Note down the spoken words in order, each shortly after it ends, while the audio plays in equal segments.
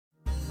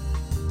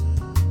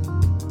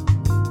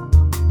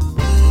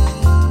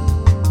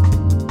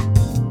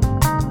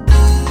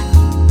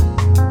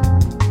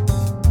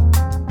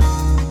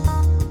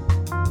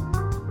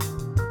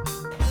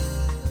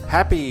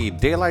Happy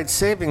Daylight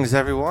Savings,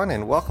 everyone,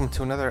 and welcome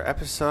to another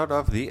episode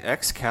of the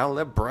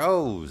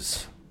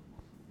Excalibros.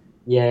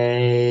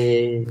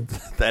 Yay.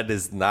 That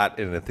is not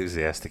an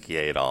enthusiastic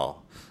yay at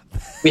all.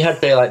 We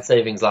had daylight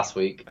savings last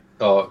week,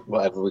 or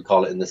whatever we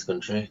call it in this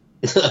country.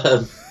 We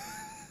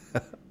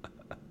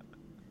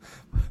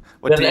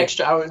What had do an you...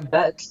 extra hour in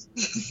bed.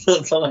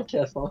 That's all I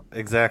care for.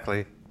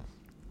 Exactly.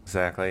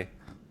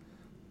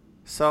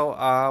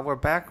 So, we're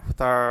back with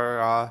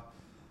our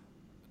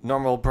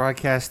normal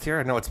broadcast here.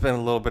 I know it's been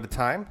a little bit of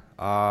time.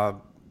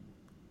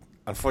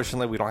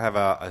 Unfortunately, we don't have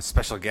a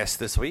special guest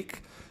this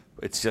week.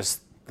 It's just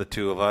the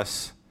two of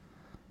us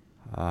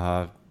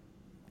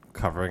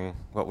covering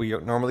what we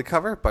normally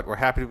cover, but we're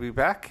happy to be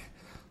back.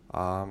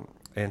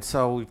 And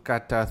so we've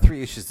got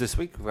 3 issues this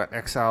week. We've got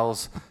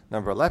Exiles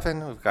number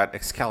 11, we've got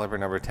Excalibur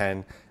number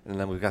 10, and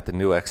then we've got the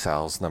new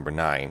Exiles number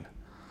 9.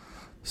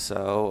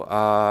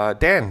 So,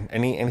 Dan,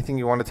 anything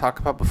you want to talk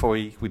about before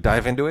we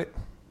dive into it?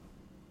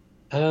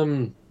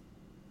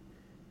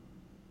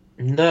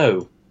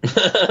 No.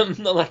 Not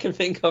that I can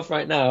think of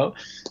right now.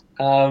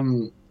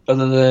 Other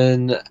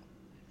than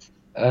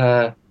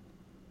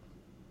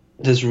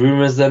there's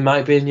rumors there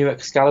might be a new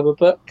Excalibur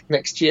book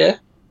next year,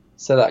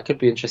 so that could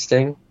be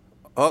interesting.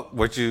 Oh,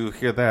 where'd you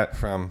hear that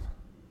from?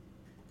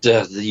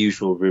 The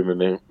usual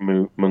rumor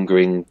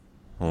mongering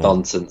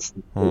nonsense,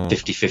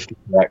 50-50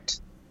 correct.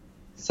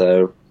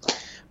 So,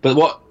 but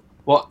what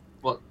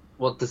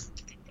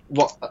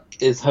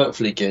is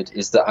hopefully good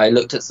is that I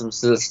looked at some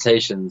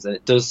solicitations and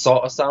it does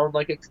sort of sound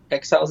like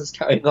Exiles is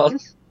carrying on.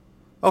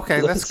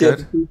 Okay, that's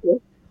good.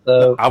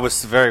 So I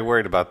was very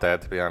worried about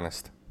that, to be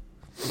honest.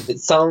 it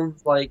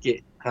sounds like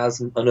it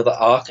has another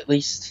arc at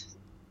least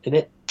in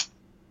it,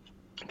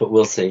 but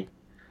we'll see.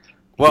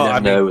 Well, never I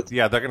know. mean,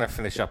 yeah, they're going to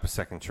finish up a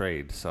second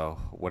trade, so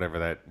whatever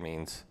that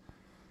means.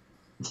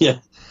 Yeah,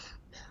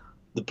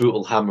 the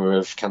brutal hammer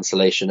of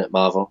cancellation at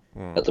Marvel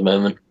at the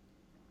moment.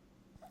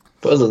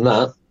 But other than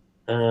that,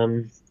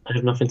 I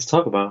have nothing to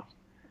talk about.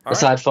 All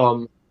Aside right.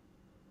 from,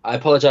 I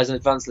apologize in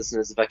advance,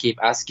 listeners, if I keep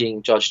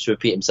asking Josh to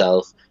repeat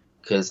himself,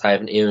 because I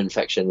have an ear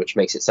infection, which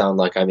makes it sound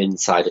like I'm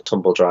inside a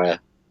tumble dryer.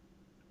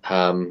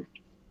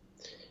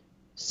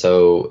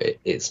 So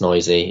it's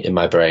noisy in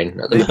my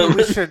brain at the Maybe we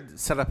moment. should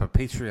set up a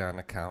Patreon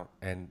account,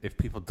 and if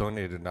people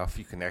donate enough,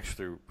 you can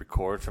actually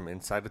record from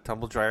inside the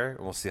tumble dryer, and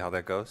we'll see how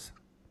that goes.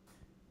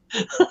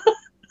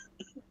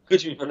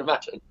 Could you even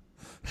imagine?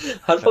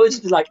 I'd probably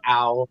just be like,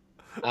 ow,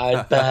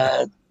 I'm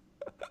bad.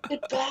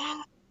 It's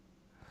bad.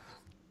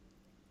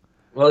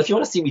 Well, if you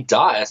want to see me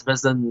die, I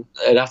suppose then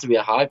it'd have to be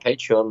a high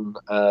Patreon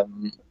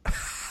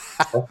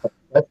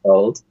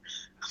threshold,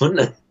 wouldn't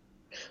it?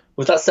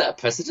 Would that set a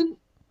precedent?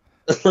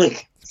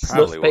 Like,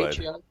 Probably snuff would.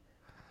 Patreon?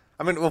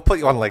 I mean, we'll put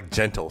you on like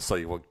gentle, so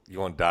you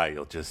won't die.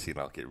 You'll just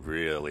get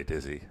really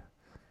dizzy.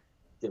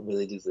 Get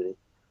really dizzy.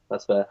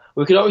 That's fair.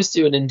 We could always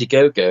do an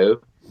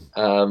Indiegogo,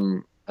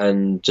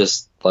 and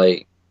just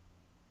like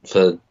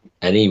for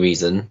any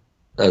reason,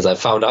 as I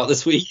found out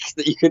this week,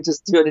 that you could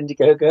just do an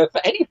Indiegogo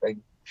for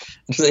anything.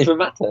 It doesn't even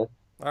matter.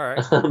 All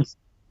right,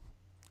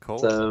 cool.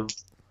 So,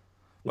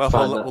 Well,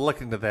 find we'll that.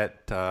 look into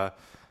that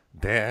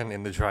Dan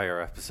in the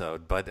dryer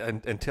episode. But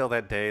until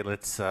that day,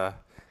 let's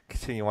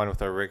continue on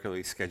with our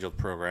regularly scheduled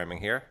programming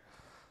here.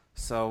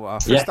 So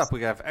first Yes. up,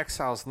 we have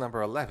Exiles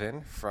number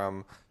 11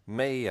 from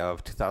May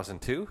of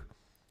 2002.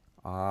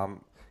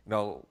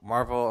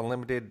 Marvel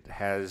Unlimited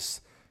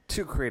has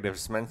 2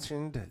 creatives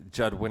mentioned: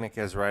 Judd Winnick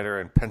as writer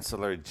and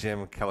penciler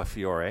Jim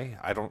Calafiore.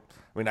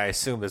 I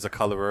assume there's a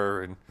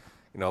colorer and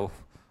a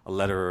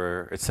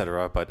letterer,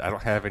 etc. But I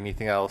don't have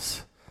anything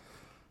else.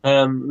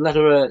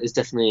 Letterer is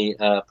definitely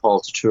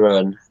Paul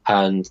Tuturan,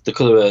 and the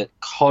colour,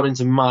 according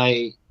to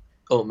my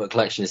Ultimate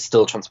Collection, is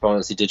still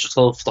Transparency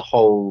Digital for the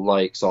whole,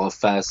 like, sort of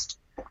first,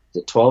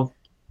 is it 12?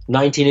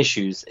 19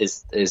 issues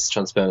is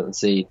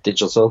Transparency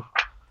Digital.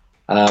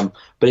 But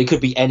it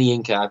could be any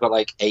inker. I've got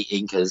like 8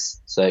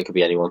 inkers, so it could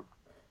be anyone.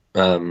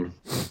 Well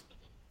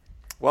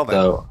then,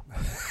 So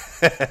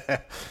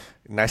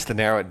nice to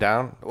narrow it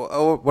down.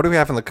 What do we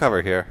have on the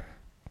cover here?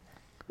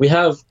 we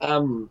have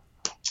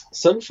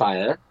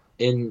Sunfire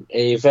in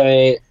a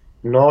very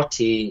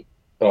naughty,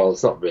 well,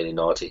 it's not really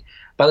naughty,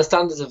 by the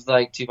standards of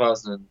like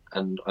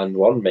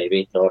 2001,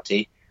 maybe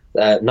naughty,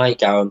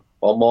 nightgown,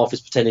 while Morph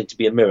is pretending to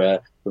be a mirror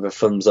with a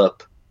thumbs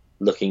up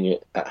looking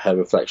at her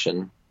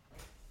reflection.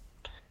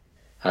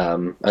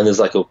 And there's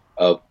like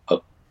a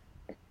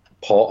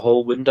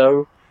porthole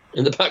window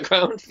in the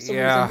background. For some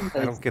Yeah,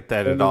 reason. I don't get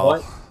that It's at all.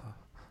 white.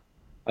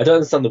 I don't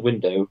understand the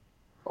window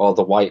or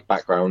the white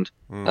background.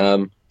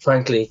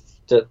 Frankly,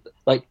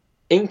 like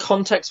in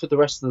context with the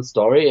rest of the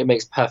story, it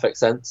makes perfect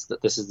sense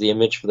that this is the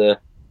image for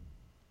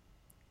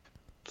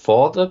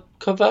the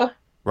cover.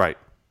 Right.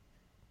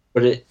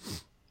 But it,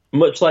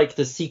 much like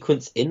the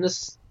sequence in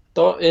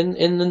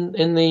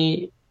in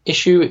the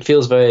issue, it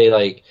feels very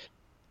like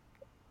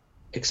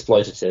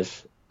exploitative,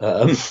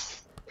 for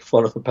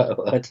want of a better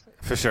word.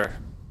 For sure.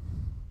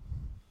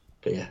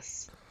 But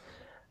yes,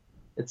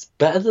 it's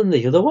better than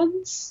the other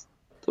ones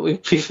that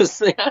we've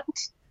previously had.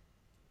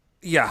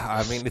 Yeah,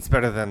 I mean, it's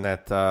better than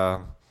that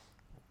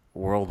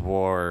World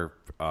War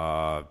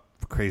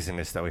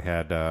craziness that we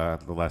had the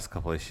last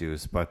couple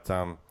issues. But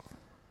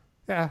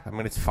yeah, I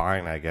mean it's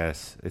fine, I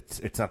guess.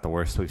 It's not the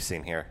worst we've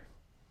seen here.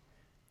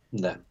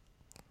 No,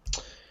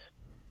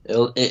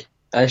 it.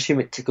 I assume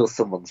it tickles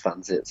someone's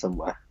fancy at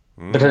somewhere.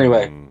 But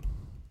anyway, Mm.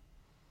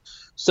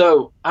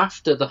 so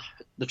after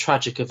the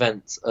tragic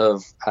events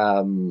of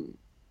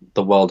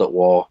the World at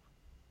War,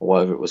 or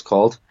whatever it was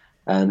called,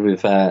 and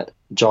with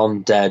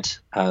John dead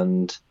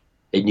and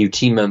a new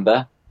team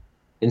member,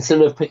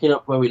 instead of picking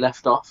up where we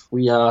left off,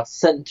 we are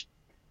sent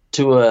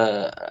to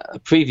a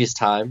previous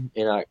time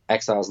in our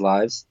exiles'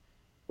 lives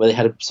where they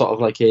had a sort of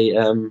like a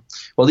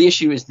well, the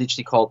issue is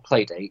literally called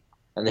Playdate,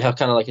 and they have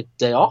kind of like a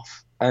day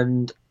off,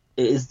 and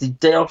it is the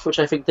day off which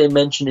I think they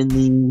mentioned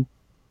in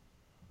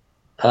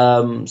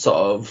the sort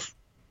of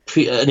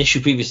an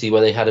issue previously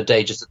where they had a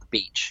day just at the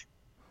beach,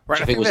 which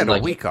Right, I I think think was they in had a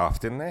like week off,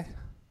 didn't they?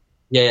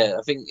 yeah,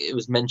 I think it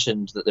was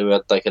mentioned that they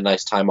were like a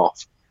nice time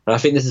off, and I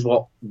think this is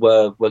what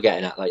we're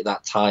getting at, like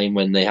that time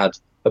when they had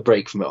a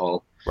break from it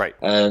all. Right.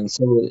 And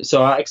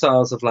so our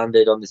exiles have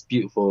landed on this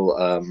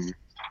beautiful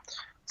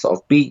sort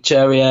of beach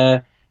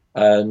area,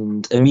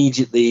 and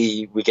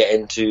immediately we get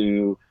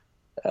into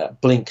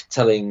Blink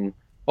telling,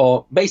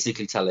 or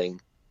basically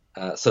telling,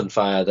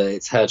 Sunfire that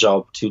it's her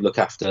job to look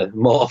after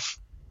Morph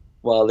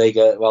while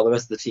while the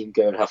rest of the team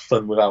go and have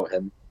fun without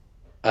him.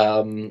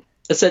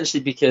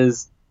 Essentially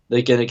because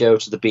they're going to go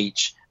to the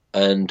beach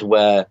and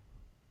wear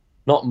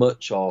not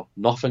much or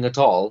nothing at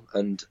all,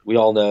 and we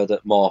all know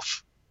that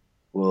Morph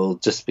will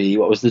just be,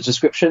 what was the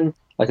description?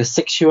 Like a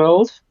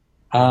 6-year-old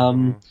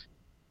Mhm.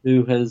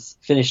 who has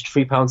finished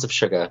 3 pounds of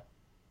sugar,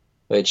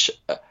 which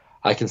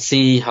I can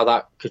see how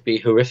that could be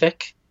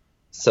horrific.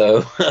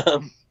 So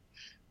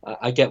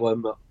I get where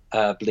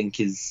Blink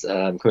is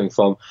coming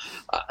from.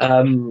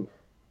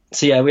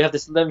 So yeah, we have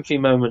this lengthy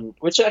moment,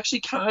 which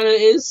actually kind of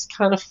is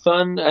kind of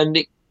fun, and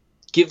it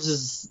gives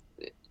us,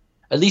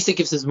 at least it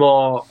gives us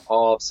more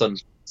of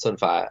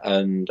Sunfire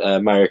and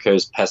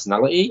Mariko's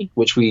personality,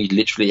 which we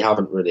literally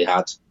haven't really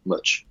had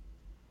much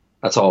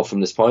at all from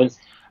this point.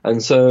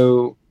 And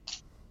so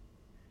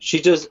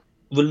she does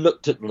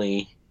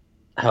reluctantly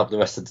help the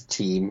rest of the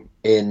team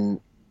in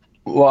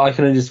what I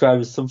can only describe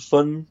as some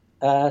fun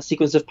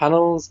sequence of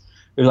panels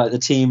with like the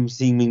team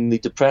seemingly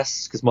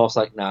depressed because Morph's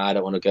like, nah, I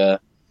don't want to go.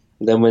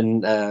 And then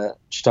when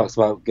she talks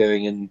about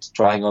going and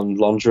trying on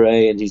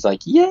lingerie, and he's like,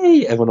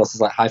 "Yay!" Everyone else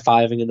is like high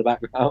fiving in the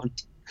background.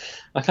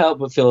 I can't help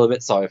but feel a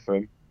bit sorry for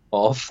him,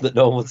 off that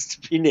no one wants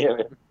to be near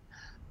him.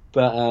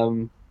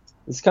 But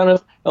it's kind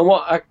of, and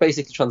what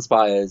basically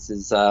transpires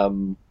is Morph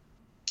and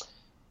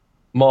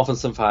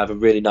Sunfire have a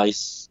really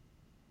nice.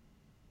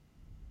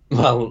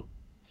 Well,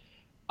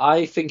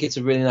 I think it's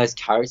a really nice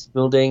character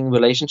building,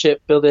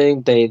 relationship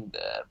building.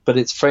 But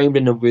it's framed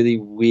in a really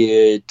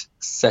weird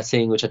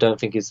setting, which I don't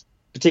think is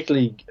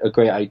particularly a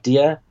great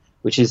idea.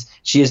 Which is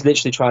she is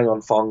literally trying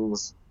on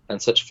thongs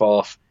and such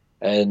forth,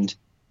 and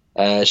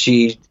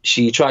she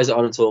tries it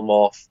on until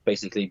Morph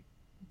basically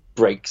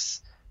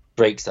breaks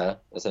her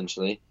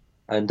essentially,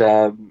 and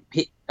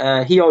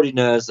he already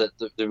knows that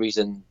the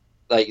reason,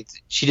 like,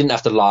 she didn't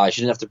have to lie,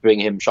 she didn't have to bring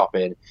him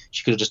shopping,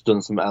 she could have just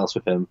done something else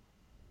with him.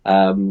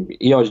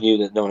 He already knew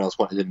that no one else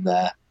wanted him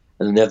there,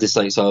 and then they have this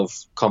like sort of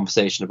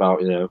conversation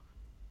about,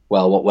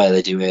 well, what were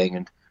they doing,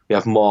 and we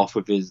have Morph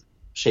with his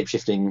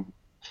shapeshifting.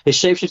 His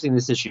shapeshifting in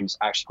this issue is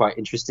actually quite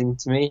interesting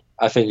to me.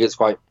 I think it's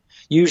quite,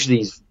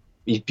 usually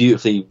he's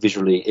beautifully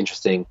visually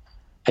interesting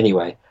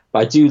anyway,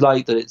 but I do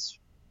like that it's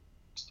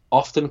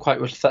often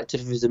quite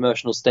reflective of his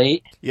emotional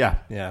state Yeah,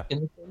 yeah.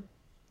 in the film.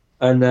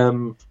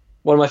 And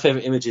one of my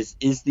favorite images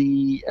is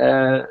the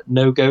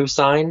no-go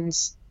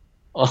signs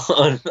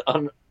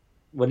on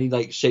when he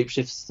like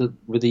shapeshifts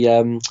with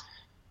the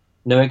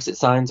no exit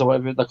signs or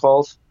whatever they're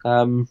called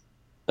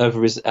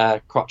over his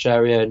crotch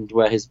area and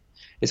where his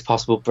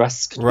possible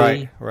breasts could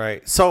Right, be.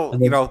 right. So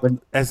And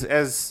then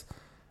as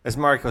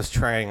Mariko's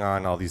trying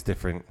on all these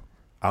different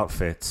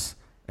outfits,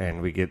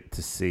 and we get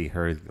to see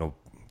her,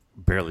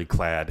 barely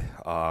clad,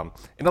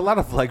 in a lot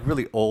of like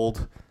really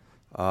old,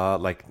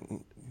 like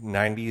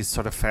 '90s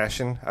sort of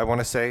fashion. I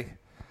want to say.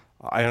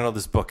 I don't know.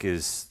 This book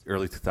is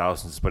early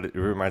 2000s, but it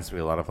reminds me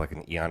a lot of like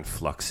an Eon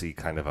Fluxy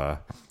kind of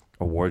a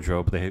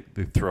wardrobe they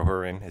throw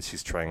her in as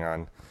she's trying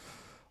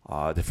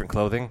on different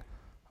clothing,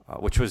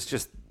 which was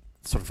just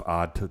sort of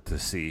odd to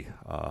see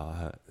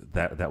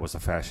that was a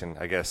fashion,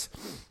 I guess.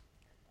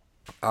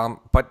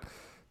 But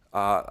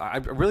I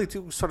really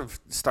do sort of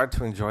start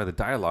to enjoy the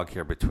dialogue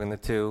here between the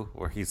two,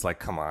 where he's like,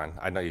 "Come on,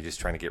 I know you're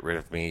just trying to get rid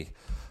of me.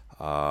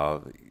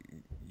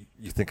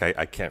 You think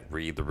I can't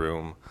read the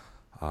room."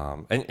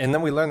 And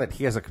then we learn that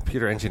he has a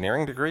computer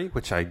engineering degree,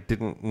 which I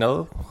didn't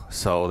know.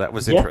 So that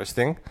was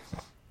interesting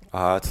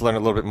to learn a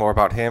little bit more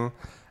about him.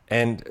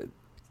 And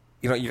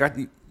you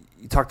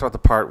talked about the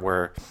part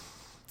where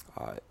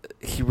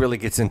he really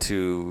gets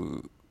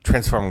into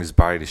transforming his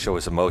body to show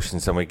his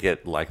emotions, and we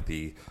get like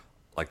the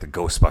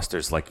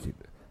Ghostbusters,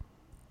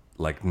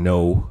 like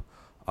no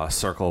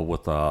circle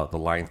with the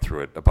line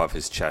through it above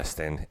his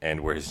chest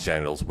and where his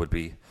genitals would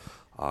be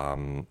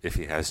if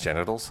he has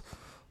genitals.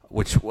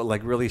 which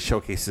like really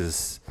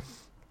showcases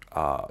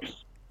a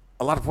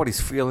lot of what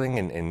he's feeling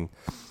and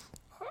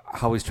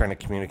how he's trying to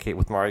communicate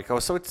with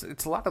Mariko. So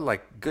it's a lot of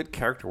like good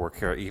character work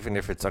here, even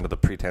if it's under the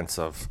pretense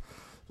of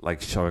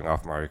like showing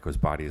off Mariko's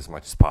body as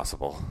much as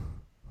possible.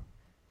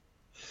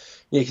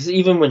 Yeah, because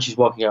even when she's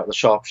walking out of the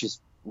shop, she's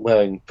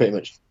wearing pretty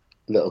much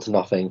little to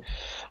nothing,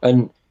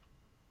 and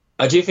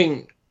I do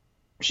think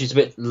she's a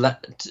bit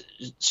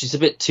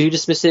too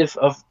dismissive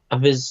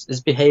of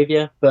his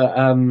behavior. But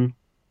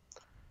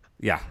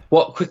Yeah.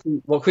 what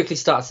quickly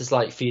starts is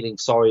like feeling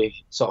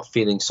sorry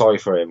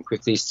for him.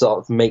 Quickly sort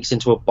of makes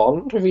into a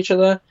bond with each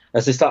other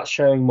as they start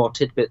sharing more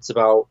tidbits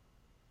about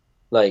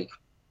like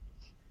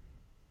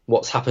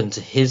what's happened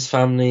to his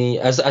family.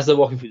 As they're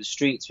walking through the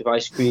streets with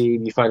ice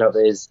cream, you find out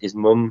that his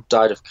mum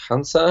died of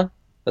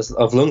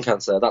lung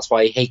cancer. That's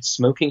why he hates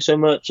smoking so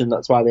much, and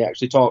that's why they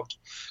actually talked.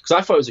 Because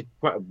I thought it was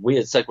quite a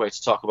weird segue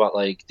to talk about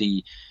like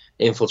the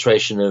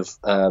infiltration of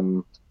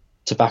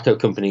tobacco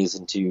companies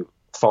into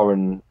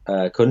foreign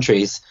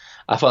countries.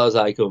 I thought it was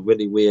like a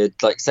really weird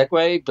like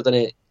segue, but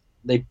then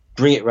they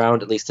bring it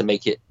around at least to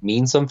make it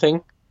mean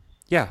something.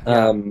 Yeah.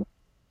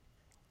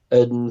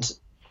 And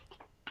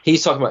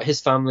he's talking about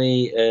his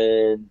family,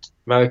 and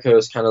Mariko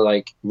is kind of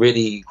like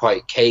really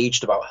quite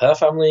caged about her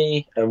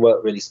family and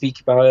won't really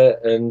speak about it.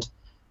 And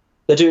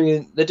they're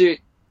doing,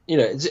 you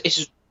know, it's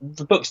just,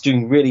 the book's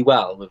doing really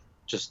well with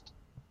just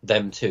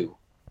them two.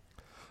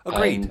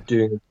 Agreed.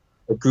 Doing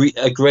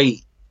a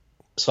great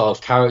sort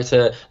of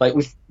character. Like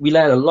we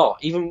learn a lot,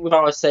 even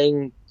without us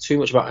saying too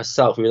much about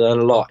herself. We learn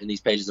a lot in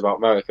these pages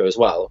about Mariko as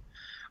well.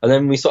 And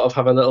then we sort of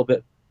have a little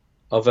bit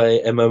of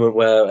a moment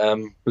where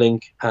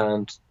Blink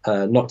and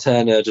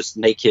Nocturne are just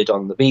naked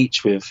on the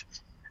beach with.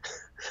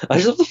 I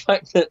just love the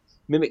fact that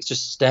Mimic's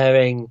just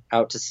staring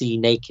out to sea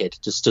naked,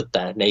 just stood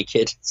there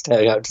naked,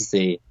 staring out to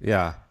sea.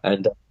 Yeah.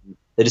 And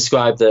they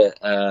describe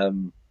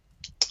that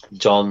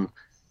John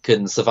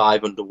can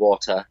survive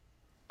underwater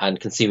and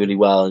can see really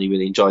well, and he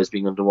really enjoys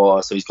being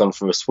underwater. So he's gone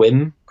for a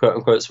swim, quote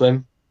unquote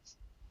swim.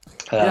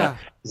 Yeah.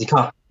 He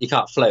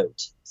can't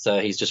float, so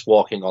he's just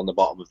walking on the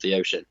bottom of the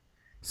ocean.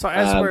 So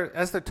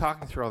as they're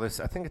talking through all this,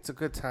 I think it's a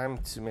good time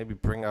to maybe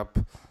bring up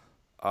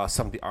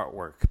some of the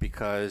artwork,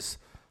 because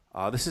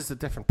this is a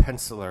different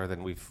penciler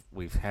than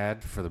we've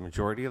had for the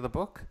majority of the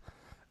book,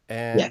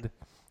 and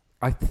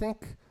I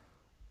think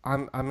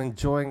I'm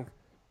enjoying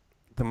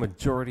the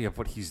majority of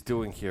what he's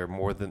doing here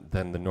more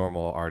than the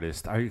normal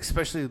artist. I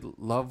especially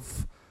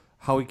love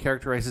how he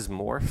characterizes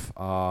Morph.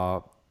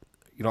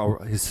 You know,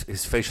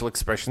 his facial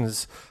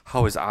expressions,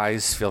 how his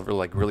eyes feel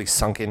really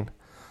sunken.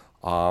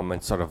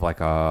 And sort of like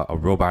a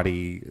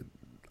robot-y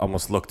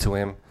almost look to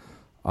him.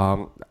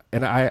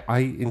 And I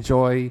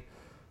enjoy,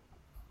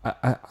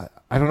 I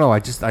don't know,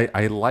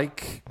 I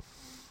like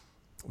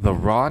the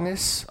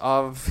rawness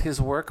of his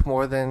work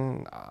more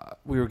than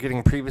we were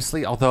getting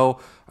previously.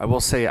 Although I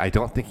will say I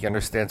don't think he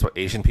understands what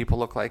Asian people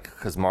look like,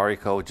 because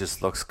Mariko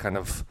just looks kind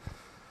of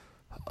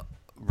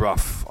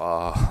rough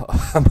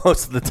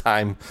most of the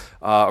time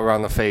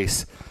around the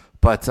face.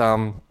 But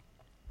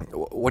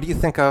what do you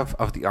think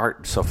of the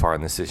art so far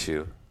in this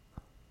issue?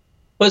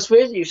 Well, it's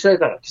weird that you say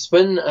that, because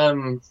when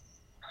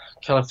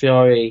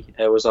Calafiore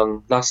was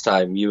on last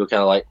time, you were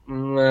kind of like,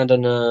 I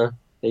don't know.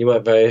 You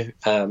weren't very,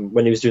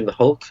 when he was doing the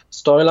Hulk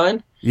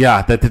storyline.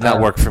 Yeah, that did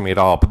not work for me at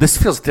all. But this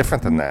feels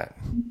different than that.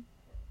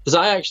 Because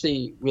I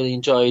actually really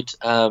enjoyed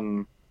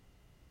the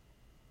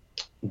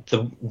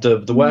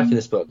work in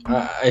this book.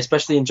 I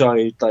especially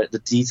enjoyed like the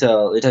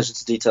attention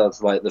to detail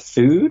to like the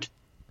food.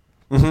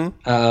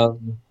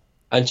 Mm-hmm.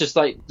 And just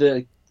like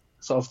the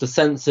sort of the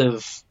sense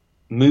of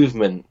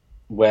movement,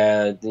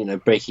 where, you know,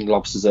 breaking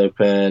lobsters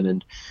open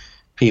and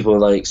people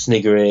like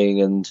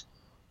sniggering, and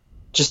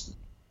just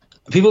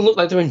people look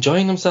like they're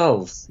enjoying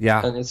themselves.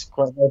 Yeah, and it's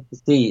quite nice to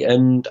see.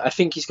 And I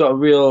think he's got a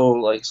real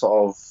like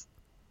sort of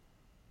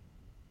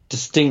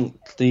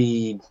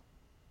distinctly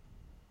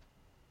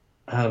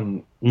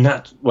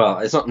well,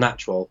 it's not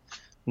natural.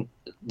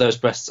 Those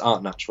breasts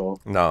aren't natural.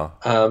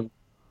 No.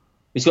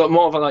 He's got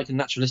more of a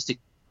naturalistic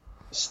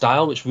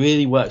style, which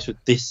really works with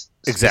this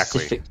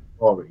specific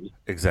story.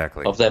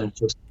 Exactly. Of them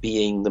just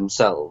being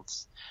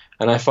themselves.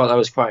 And I thought that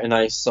was quite a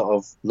nice sort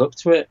of look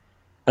to it.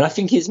 And I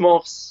think it's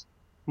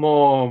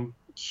more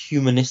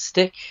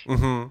humanistic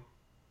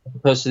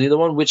opposed to the other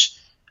one, which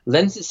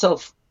lends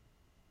itself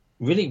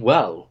really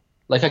well.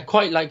 Like, I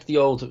quite like the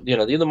old, you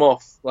know, the other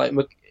Morph, like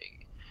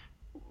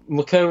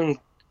McKone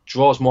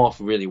draws Morph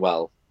really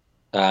well.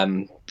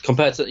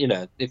 Compared to, you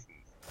know, if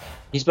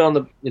he's been on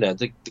the, you know,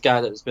 the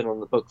guy that's been on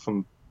the book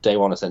from day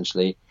one,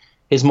 essentially,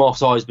 his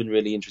Morph's always been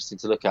really interesting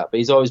to look at, but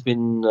he's always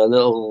been a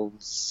little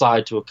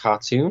side to a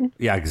cartoon.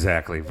 Yeah,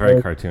 exactly.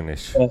 Very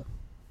cartoonish.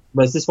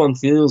 Whereas this one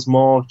feels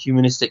more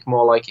humanistic,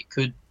 more like it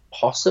could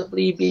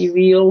possibly be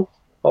real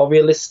or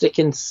realistic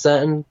in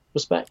certain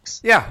respects.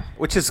 Yeah,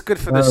 which is good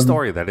for this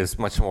story that is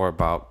much more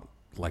about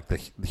like the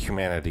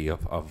humanity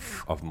of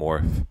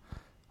Morph,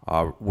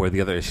 where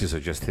the other issues are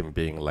just him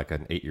being like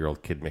an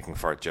 8-year-old kid making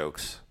fart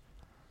jokes.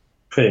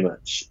 Pretty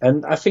much.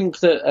 And I think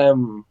that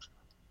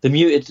the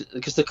muted,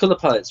 because the color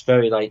palette's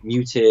very like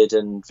muted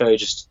and very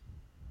just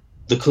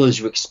the colors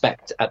you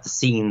expect at the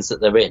scenes that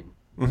they're in.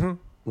 Mm-hmm.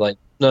 Like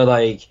no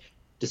like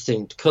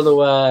distinct color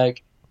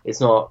work. It's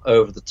not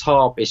over the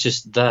top. It's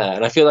just there,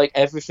 and I feel like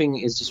everything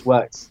is just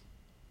worked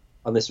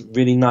on this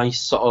really nice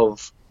sort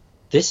of.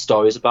 This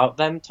story is about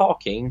them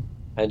talking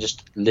and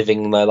just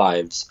living their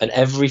lives, and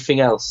everything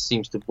else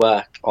seems to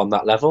work on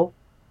that level.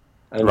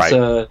 And Right.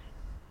 so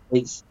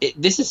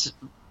this is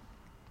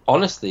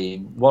honestly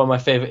one of my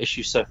favorite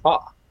issues so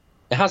far.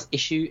 It has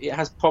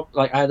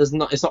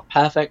it's not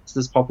perfect.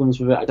 There's problems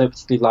with it. I don't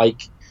particularly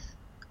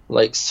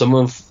like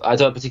I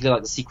don't particularly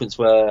like the sequence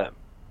where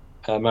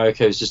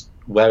Mariko is just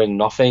wearing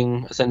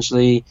nothing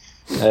essentially,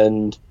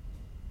 and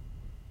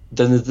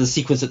then there's the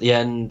sequence at the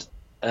end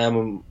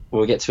when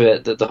we get to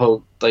it, that the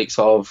whole like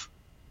sort of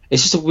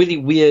it's just a really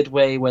weird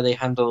way where they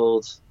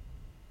handled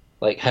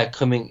like her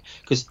coming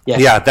because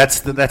Yeah,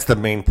 that's the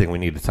main thing we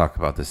need to talk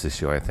about this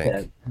issue, I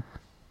think.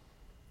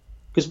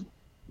 Because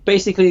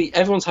basically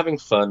everyone's having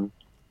fun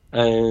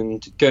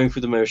and going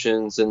through the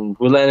motions, and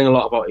we're learning a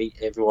lot about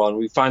everyone.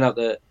 We find out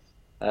that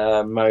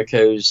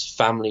Mariko's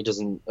family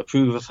doesn't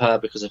approve of her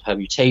because of her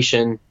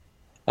mutation.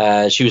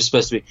 She was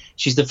supposed to be.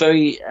 She's the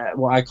very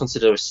what I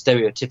consider a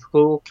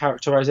stereotypical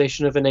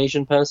characterization of an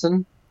Asian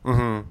person,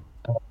 Mm-hmm.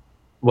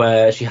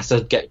 where she has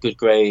to get good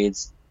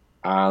grades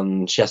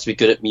and she has to be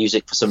good at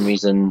music for some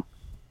reason,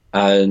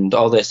 and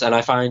all this. And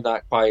I find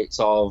that quite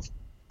sort of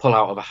pull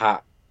out of a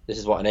hat. This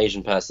is what an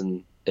Asian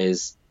person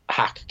is,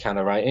 hack kind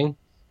of writing.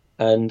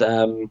 And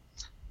then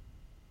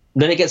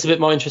it gets a bit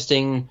more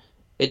interesting.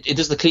 It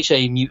does the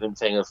cliche mutant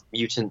thing of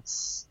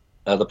mutants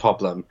are the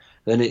problem.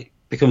 And then it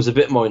becomes a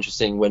bit more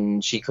interesting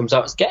when she comes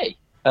out as gay.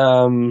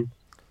 And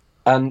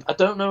I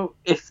don't know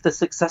if they're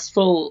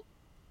successful,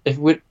 if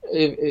we're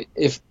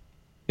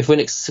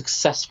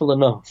successful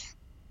enough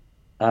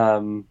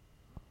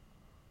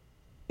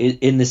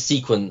in the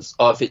sequence,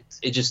 or if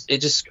it just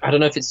I don't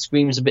know if it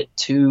screams a bit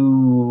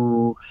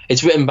too.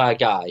 It's written by a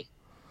guy,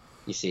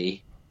 you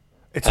see.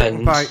 It's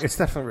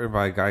definitely written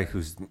by a guy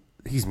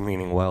he's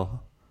meaning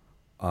well.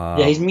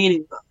 Yeah, he's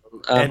meaning.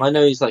 I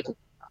know he's like,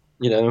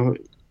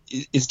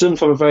 it's done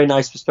from a very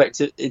nice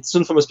perspective. It's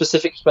done from a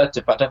specific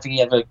perspective, but I don't think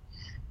he ever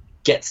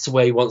gets to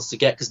where he wants to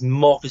get, because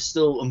Morph is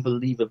still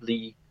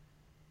unbelievably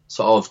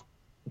sort of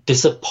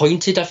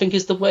disappointed, I think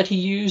is the word he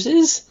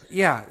uses.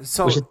 Yeah,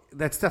 so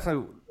that's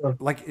definitely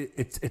like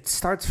it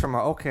starts from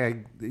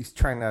he's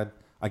trying to,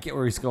 I get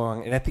where he's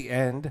going, and at the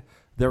end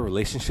their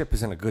relationship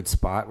is in a good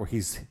spot where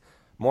he's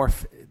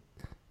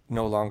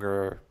no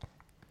longer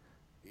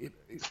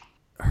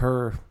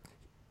her,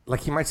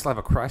 like he might still have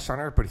a crush on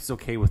her, but he's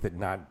okay with it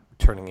not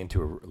turning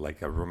into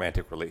a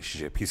romantic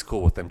relationship. He's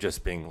cool with them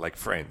just being like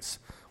friends,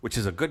 which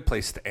is a good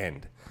place to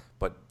end.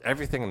 But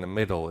everything in the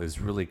middle is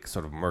really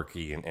sort of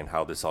murky in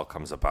how this all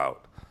comes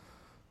about.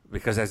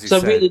 Because as you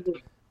said, really,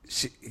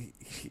 she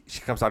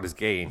comes out as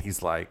gay, and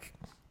he's like,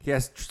 he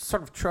has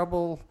sort of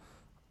trouble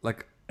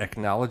like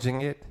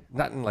acknowledging it,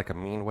 not in like a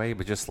mean way,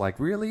 but just like,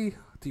 really,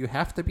 do you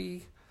have to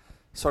be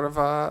sort of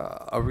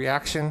a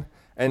reaction?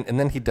 And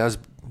then he does,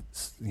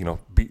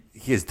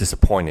 he is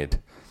disappointed,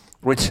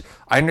 which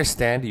I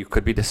understand. You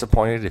could be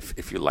disappointed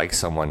if you like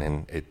someone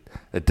and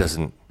it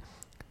doesn't,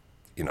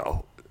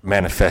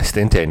 manifest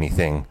into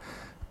anything.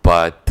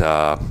 But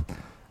I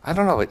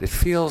don't know. It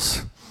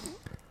feels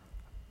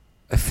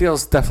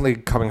definitely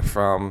coming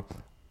from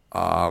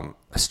a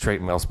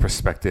straight male's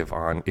perspective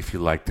on if you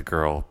like the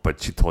girl,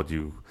 but she told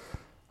you,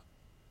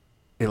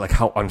 like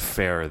how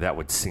unfair that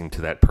would seem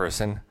to that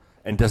person,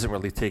 and doesn't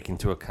really take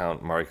into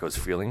account Mariko's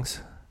feelings.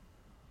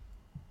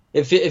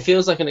 It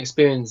feels like an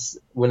experience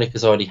Winnick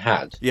has already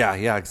had. Yeah,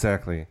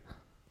 exactly.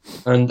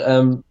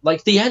 And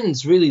like the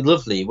end's really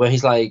lovely, where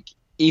he's like,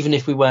 even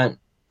if we weren't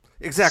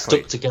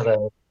stuck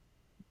together,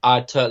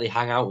 I'd totally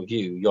hang out with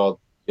you. You're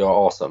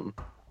awesome.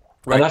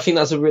 Right. And I think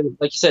that's a really,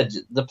 like you said,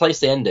 the place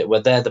they end it,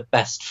 where they're the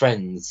best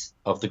friends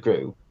of the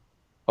group,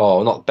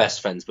 or not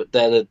best friends, but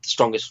they're the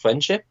strongest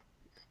friendship.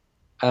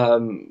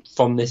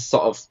 From this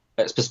sort of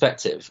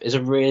perspective, is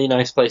a really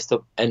nice place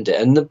to end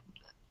it. And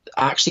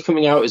actually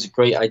coming out is a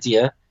great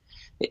idea.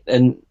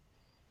 And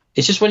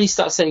it's just when he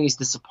starts saying he's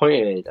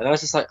disappointed, and I was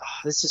just like,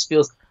 this just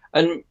feels.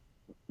 And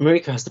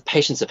Mariko has the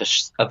patience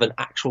of an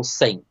actual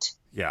saint.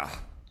 Yeah,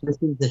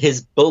 listening to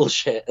his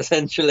bullshit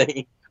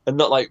essentially, and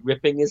not like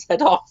ripping his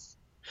head off,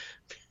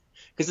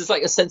 because it's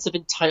like a sense of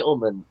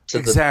entitlement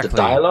to the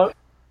dialogue.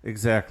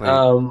 Exactly.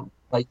 And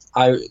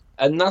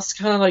that's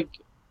kind of like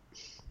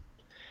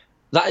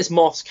that is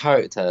Morph's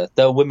character.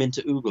 There are women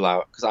to oogle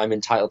out because I'm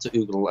entitled to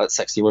oogle at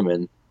sexy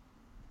women.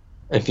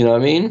 If you know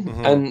what I mean.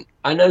 Mm-hmm. And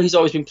I know he's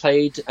always been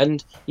played,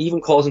 and he even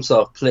calls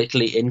himself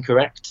politically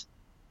incorrect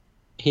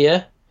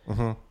here.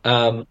 Mm-hmm.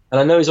 And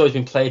I know he's always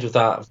been played with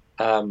that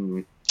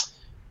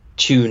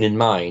tune in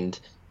mind,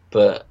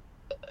 but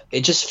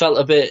it just felt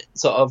a bit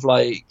sort of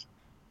like,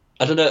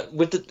 I don't know,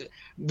 with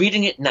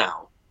reading it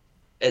now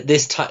at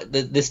this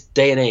this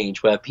day and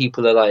age where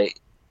people are like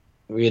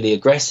really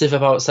aggressive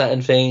about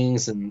certain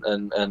things,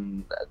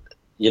 and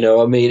you know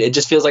what I mean, it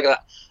just feels like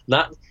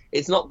that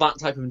it's not that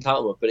type of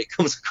entitlement, but it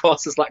comes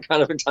across as that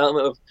kind of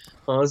entitlement of,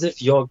 oh, as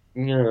if you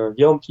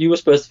were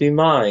supposed to be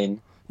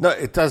mine. No,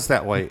 it does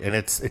that way, and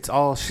it's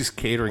all she's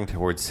catering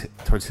towards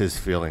his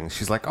feelings.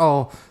 She's like,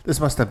 "Oh, this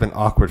must have been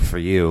awkward for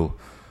you,"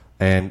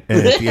 and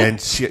at the end,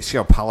 she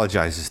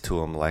apologizes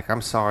to him like,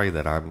 "I'm sorry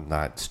that I'm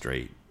not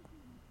straight,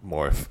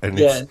 Morph." And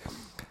Yeah,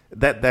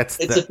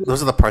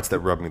 those are the parts that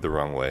rub me the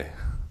wrong way.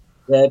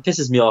 yeah, it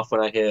pisses me off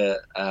when I hear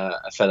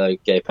a fellow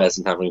gay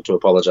person having to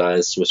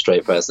apologize to a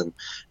straight person,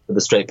 but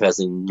the straight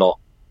person not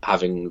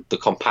having the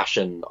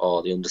compassion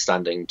or the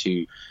understanding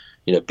to,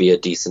 be a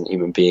decent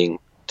human being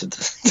to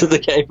the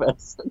gay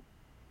person.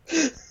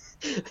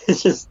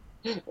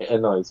 It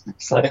annoys me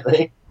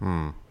slightly.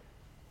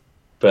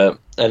 But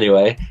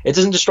anyway, it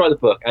doesn't destroy the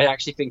book. I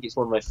actually think it's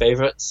one of my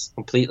favorites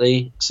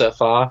completely so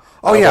far.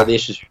 Oh yeah, the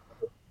issues.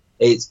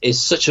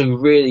 It's such a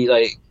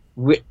really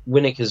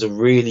Winnick has a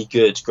really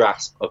good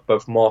grasp of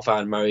both Morpha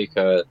and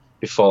Mariko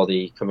before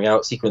the coming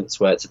out sequence,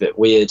 where it's a bit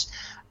weird.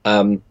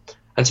 And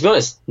to be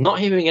honest, not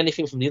hearing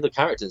anything from the other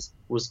characters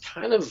was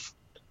kind of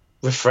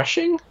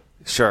refreshing.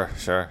 Sure.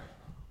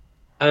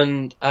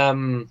 And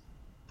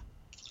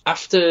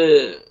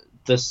after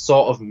the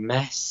sort of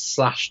mess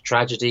 /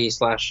 tragedy /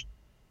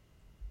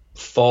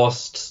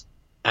 forced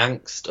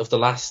angst of the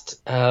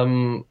last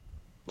for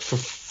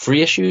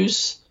 3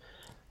 issues,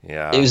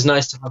 yeah, it was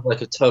nice to have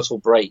like a total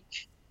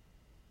break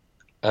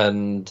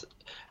and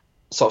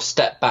sort of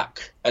step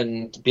back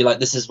and be like,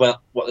 this is have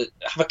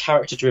a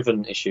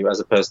character-driven issue as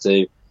opposed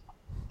to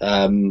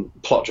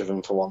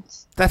plot-driven for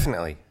once.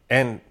 Definitely.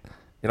 And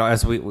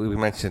as we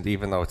mentioned,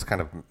 even though it's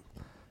kind of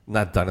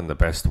not done in the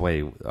best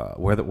way,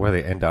 where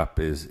they end up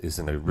is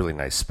in a really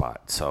nice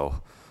spot.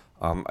 So,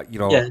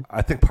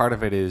 I think part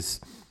of it is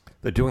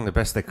they're doing the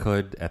best they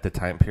could at the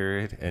time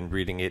period, and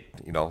reading it,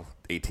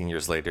 18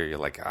 years later, you're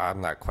like, I'm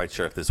not quite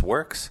sure if this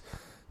works,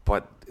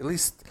 but at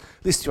least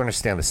you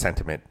understand the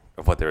sentiment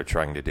of what they were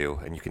trying to do,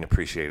 and you can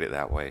appreciate it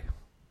that way.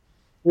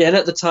 Yeah, and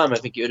at the time, I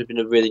think it would have been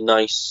a really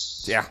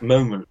nice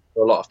moment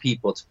for a lot of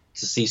people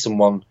to see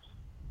someone,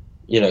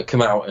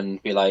 come out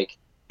and be like,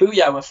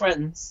 "Booyah, we're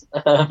friends."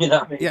 You know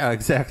what I mean? Yeah,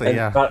 exactly.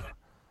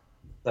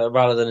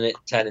 Rather than it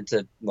turn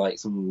into like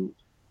some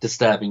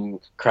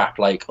disturbing crap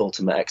like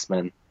Ultimate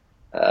X-Men,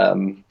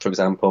 for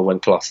example, when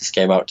Colossus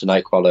came out to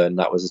Nightcrawler, and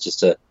that was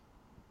just a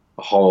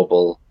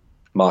horrible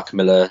Mark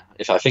Miller,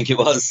 if I think it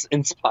was,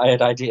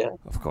 inspired idea.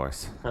 Of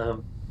course.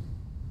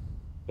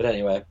 But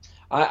anyway,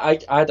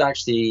 I'd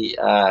actually,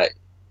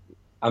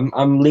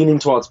 I'm leaning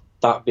towards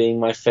that being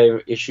my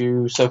favorite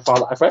issue so far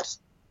that I've read.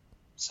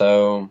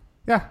 So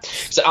yeah.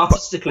 So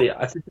artistically,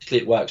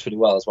 it works really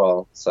well as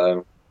well.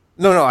 So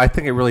no, I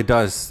think it really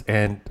does,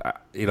 and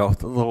the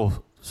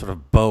little sort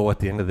of bow at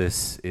the end of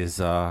this is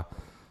Mariko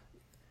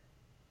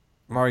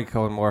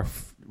and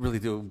Morph really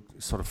do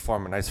sort of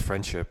form a nice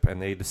friendship,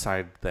 and they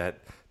decide that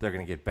they're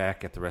going to get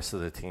back at the rest of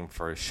the team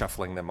for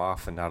shuffling them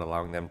off and not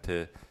allowing them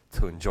to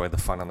enjoy the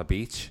fun on the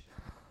beach.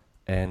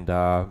 And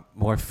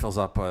Morph fills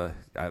up a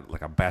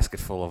basket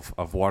full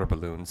of water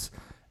balloons,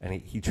 and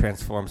he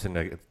transforms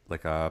into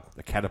like a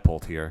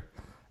catapult here,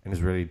 and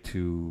is ready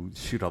to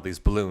shoot all these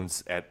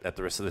balloons at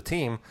the rest of the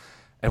team.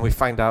 And we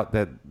find out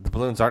that the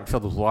balloons aren't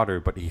filled with water,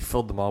 but he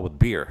filled them all with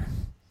beer.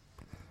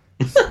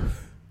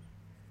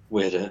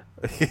 Weirder.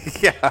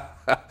 Yeah,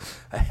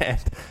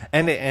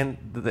 and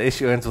the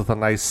issue ends with a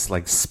nice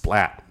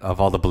splat of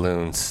all the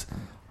balloons.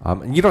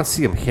 And you don't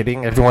see them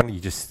hitting everyone;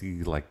 you just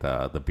see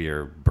the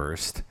beer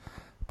burst.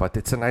 But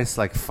it's a nice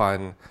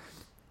fun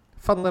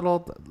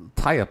little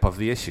tie-up of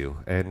the issue.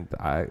 And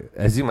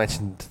as you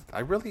mentioned,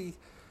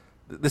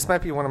 this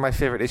might be one of my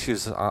favorite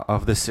issues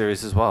of this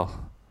series as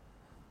well.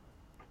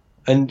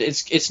 And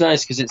it's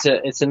nice because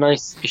it's a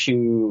nice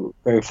issue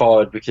going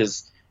forward,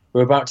 because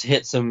we're about to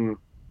hit some,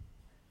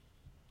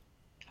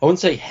 I wouldn't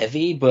say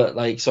heavy, but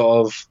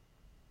sort of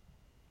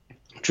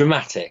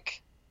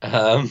dramatic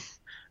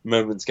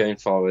moments going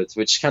forwards,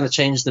 which kind of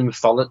change the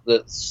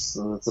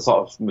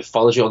sort of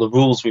mythology or the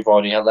rules we've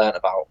already learned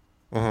about.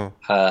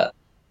 Mm-hmm.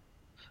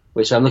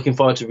 Which I'm looking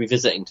forward to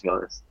revisiting, to be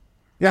honest.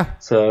 Yeah.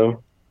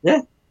 So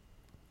yeah.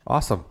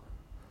 Awesome.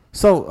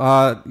 So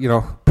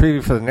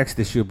preview for the next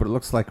issue, but it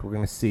looks like we're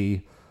going to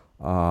see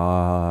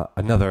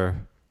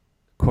another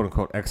quote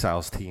unquote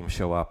Exiles team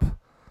show up.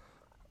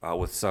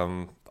 With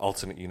some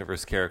alternate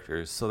universe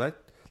characters, so that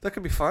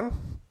could be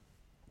fun.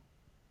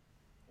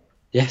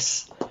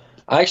 Yes,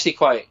 I actually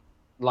quite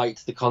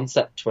liked the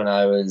concept when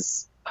I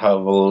was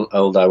however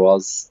old I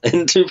was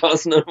in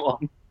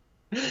 2001.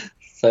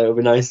 So it would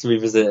be nice to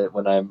revisit it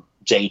when I'm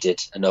jaded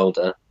and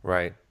older.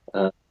 Right.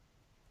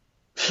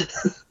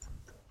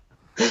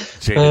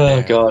 Jaded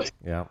man. God.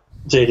 Yeah.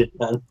 Jaded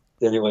man.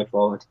 The only way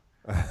forward.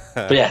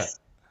 But yes.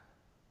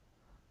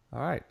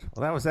 All right.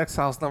 Well, that was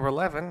Exiles number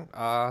 11.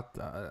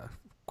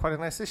 Quite a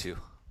nice issue.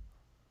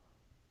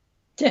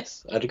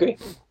 Yes, I'd agree.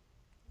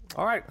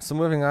 All right, so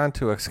moving on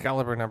to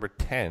Excalibur number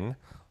 10.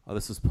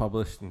 This was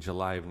published in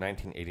July of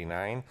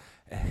 1989.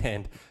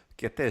 And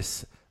get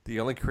this, the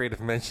only creative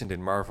mentioned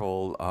in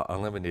Marvel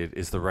Unlimited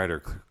is the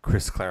writer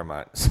Chris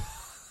Claremont.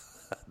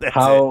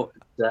 How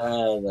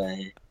dare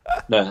they?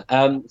 No.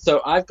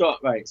 So I've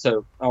got right.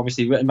 So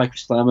obviously written by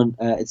Chris Claremont.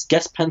 It's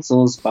guest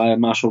pencils by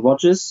Marshall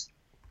Rogers,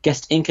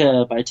 guest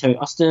inker by Terry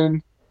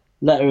Austin.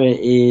 Letterer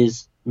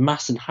is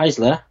Masson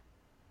Heisler,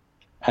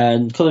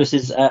 and colorist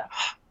is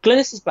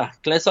Glynis is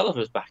back. Glynis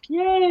Oliver is back.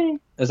 Yay!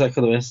 As a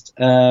colorist.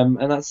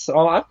 And that's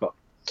all I've got.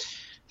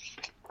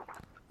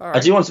 All right. I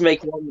do want to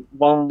make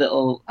one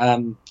little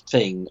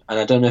thing, and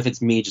I don't know if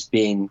it's me just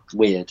being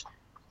weird.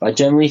 But I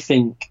generally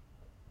think.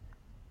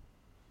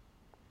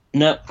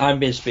 No, I'm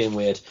just being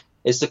weird.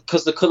 It's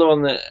because the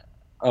colour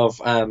of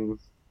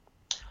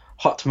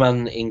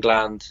Hotman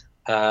England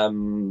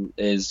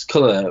is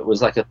colour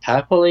was like a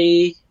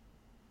purpley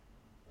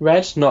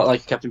red, not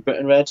like Captain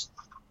Britain red.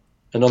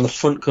 And on the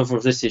front cover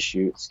of this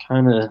issue, it's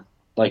kind of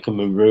like a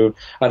maroon.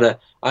 I don't know.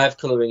 I have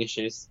colouring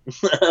issues.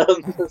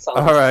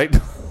 All right,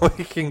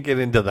 we can get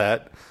into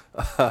that.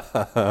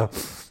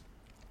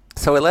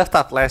 So we left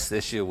off last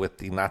issue with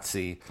the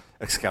Nazi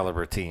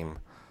Excalibur team.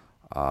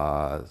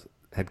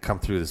 Had come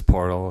through this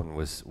portal and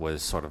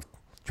was sort of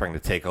trying to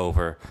take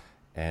over,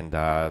 and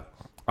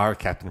our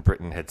Captain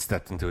Britain had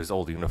stepped into his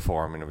old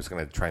uniform and was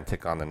going to try and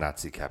take on the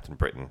Nazi Captain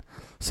Britain.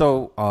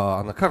 So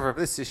on the cover of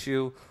this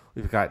issue,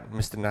 we've got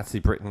Mr. Nazi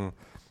Britain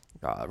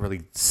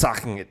really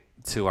socking it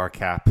to our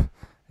Cap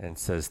and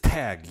says,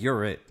 "Tag,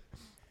 you're it."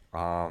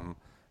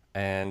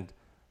 And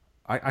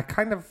I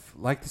kind of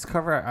like this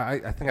cover.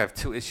 I think I have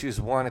two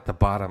issues. One at the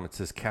bottom, it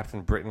says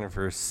Captain Britain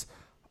versus,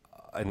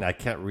 and I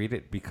can't read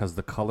it because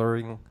the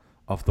coloring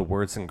of the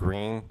words in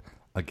green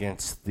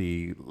against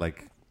the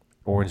like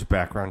orange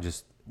background,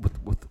 just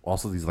with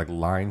also these like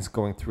lines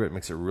going through it,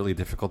 makes it really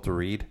difficult to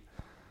read.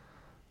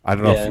 I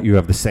don't know if you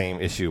have the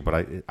same issue,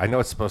 but I know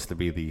it's supposed to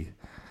be the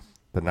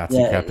Nazi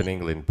Captain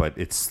England, but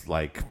it's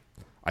like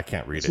I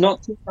can't read it. It's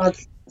not too bad.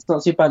 It's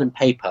not too bad in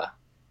paper,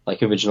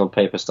 like original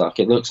paper stock.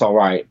 It looks all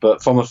right,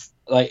 but but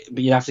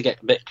you have to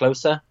get a bit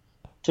closer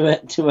to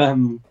it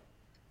to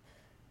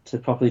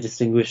properly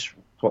distinguish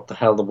what the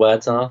hell the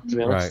words are. To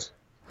be honest. Right.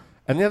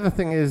 And the other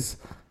thing is,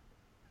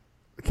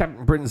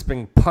 Captain Britain's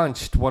being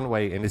punched one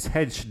way, and his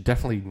head should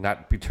definitely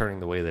not be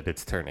turning the way that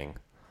it's turning.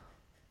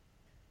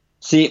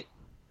 See,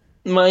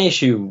 my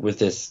issue with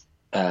this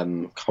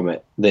this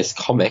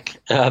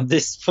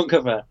front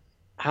cover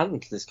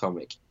and this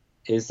comic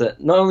is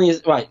that not only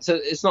is right, so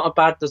it's not a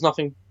bad. There's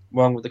nothing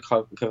wrong with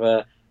the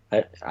cover.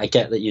 I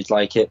get that you'd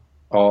like it,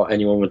 or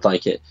anyone would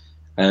like it,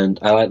 and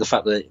I like the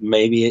fact that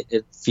maybe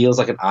it feels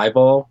like an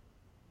eyeball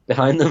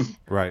behind them.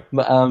 Right.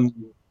 But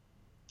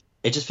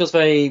it just feels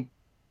very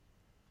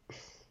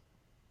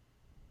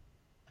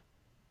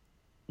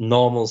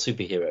normal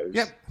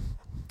superheroes.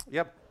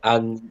 Yep.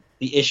 And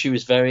the issue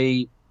is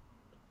very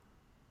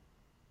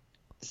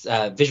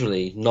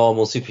visually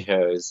normal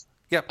superheroes.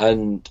 Yep.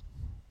 And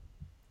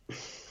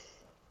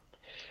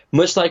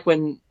much like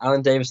when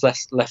Alan Davis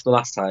left the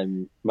last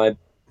time, my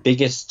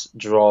biggest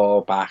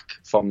drawback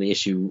from the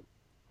issue,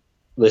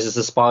 this is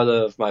a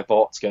spoiler of my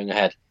thoughts going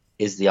ahead,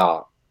 is the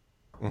art.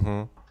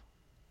 Mm-hmm.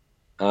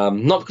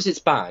 Not because it's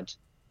bad,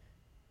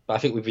 but I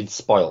think we've been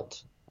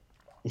spoiled.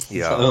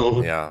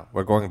 Yeah, yeah.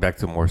 We're going back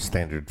to more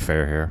standard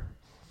fare here.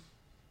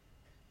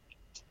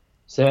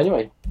 So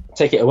anyway,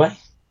 take it away.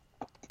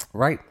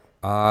 Right.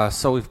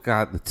 So we've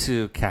got the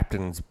two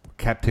Captains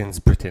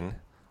Britain,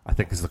 I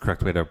think is the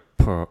correct way to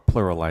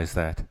pluralize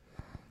that,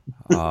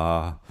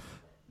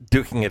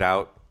 duking it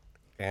out,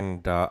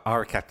 and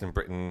our Captain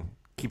Britain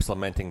keeps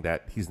lamenting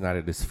that he's not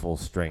at his full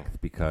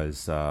strength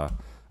because of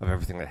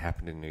everything that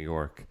happened in New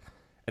York.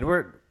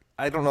 And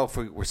I don't know if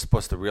we're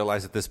supposed to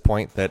realize at this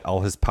point that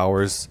all his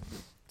powers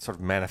sort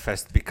of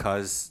manifest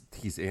because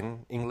he's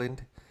in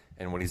England,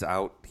 and when he's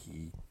out,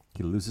 he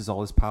loses all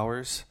his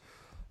powers.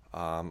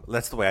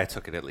 That's the way I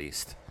took it, at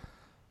least.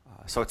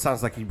 So it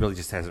sounds like he really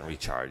just hasn't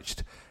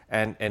recharged,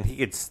 and he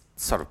gets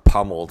sort of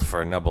pummeled for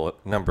a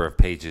number of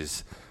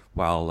pages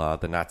while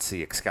the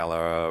Nazi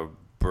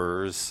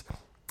Excaliburs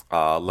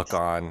look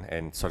on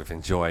and sort of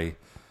enjoy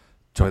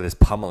this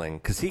pummeling,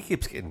 because he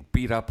keeps getting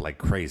beat up like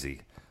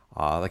crazy.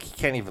 Like he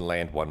can't even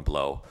land one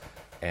blow,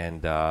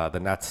 and the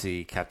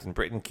Nazi Captain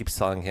Britain keeps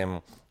telling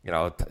him,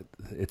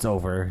 it's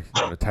over,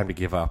 time to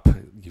give up.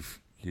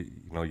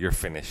 You're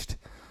finished.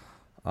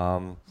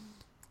 And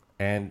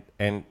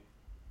it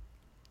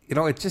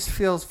just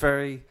feels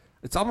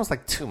it's almost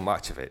like too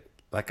much of it.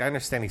 Like, I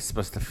understand he's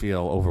supposed to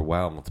feel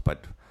overwhelmed,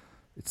 but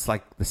it's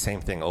like the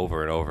same thing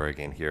over and over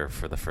again here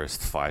for the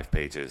first 5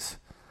 pages.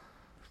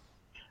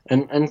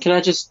 And can I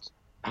just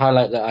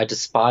highlight that I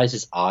despise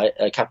his our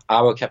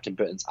Captain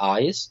Britain's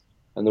eyes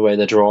and the way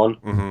they're drawn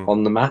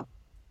on the map.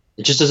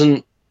 It just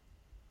doesn't.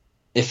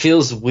 It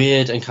feels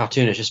weird and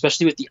cartoonish,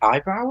 especially with the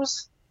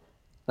eyebrows.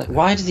 Like,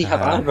 why does he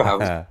have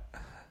eyebrows?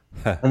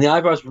 And the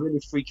eyebrows really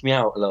freak me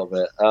out a little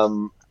bit.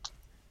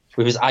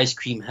 With his ice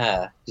cream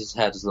hair, his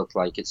hair does look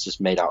like it's just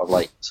made out of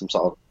like some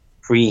sort of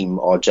cream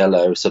or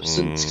jello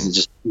substance. 'Cause it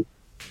just.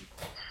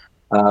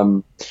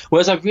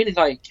 Whereas I really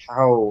like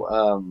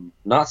how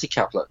Nazi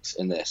Cap looks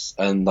in this,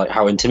 and like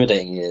how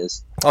intimidating he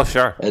is. Oh,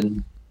 sure.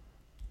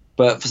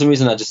 But for some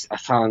reason, I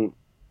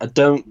I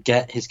don't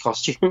get his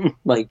costume.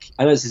 Like,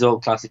 I know it's his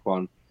old classic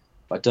one,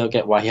 but I don't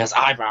get why he has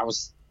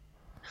eyebrows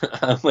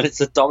when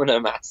it's a domino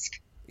mask.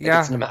 Like,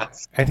 it's in a Yeah,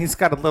 mask. and he's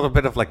got a little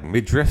bit of like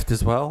midriff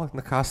as well in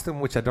the costume,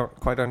 which I don't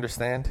quite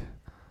understand.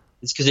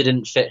 It's because it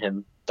didn't fit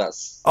him.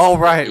 That's Oh,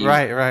 right, he,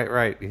 right, right,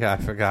 right. Yeah, I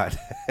forgot.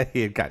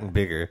 He had gotten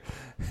bigger.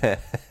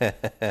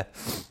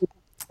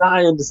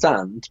 I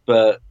understand,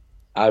 but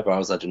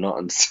eyebrows I do not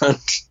understand.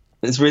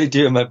 It's really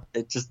doing my.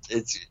 It's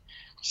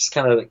just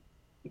kind of like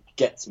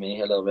gets me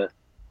a little bit.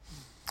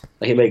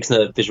 Like it makes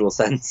no visual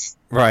sense.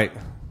 Right.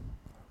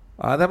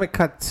 Then we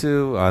cut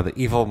to the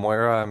evil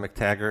Moira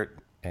McTaggart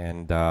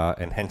and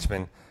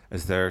henchmen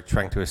as they're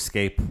trying to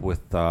escape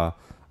with a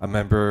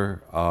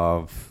member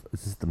of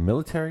is this the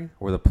military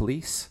or the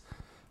police?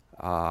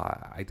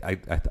 I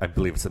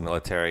believe it's the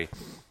military.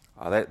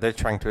 They're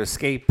trying to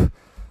escape,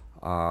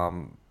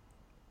 um,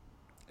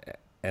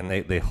 and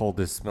they hold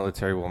this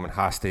military woman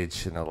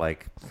hostage, and they're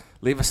like,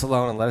 "Leave us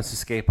alone and let us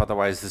escape,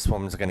 otherwise this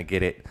woman's going to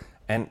get it."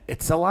 And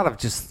it's a lot of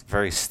just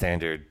very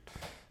standard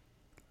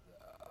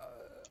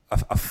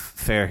a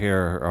fare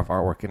here of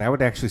artwork, and I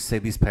would actually say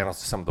these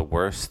panels are some of the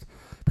worst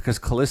because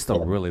Callisto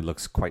Yeah, really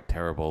looks quite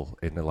terrible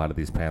in a lot of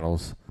these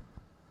panels.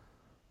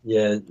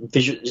 yeah.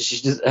 Visual.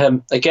 She's just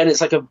again.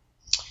 It's like a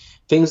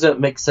things that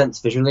make sense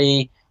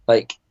visually.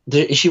 Like,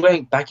 is she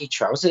wearing baggy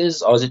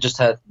trousers, or is it just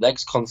her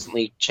legs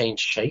constantly change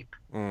shape?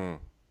 Mm,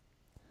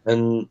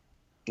 And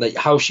like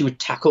how she would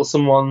tackle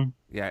someone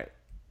yeah,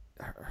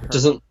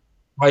 doesn't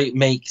quite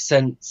make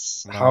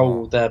sense. How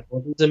no, their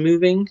bodies are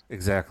moving.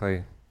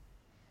 exactly.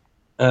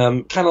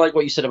 Kind of like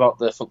what you said about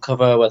the front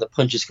cover, where the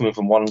punch is coming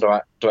from one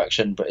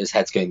direction, but his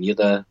head's going the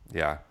other.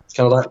 Yeah, It's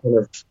kind of that kind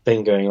of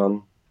thing going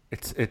on.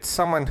 it's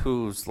someone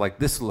who's like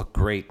this will look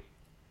great,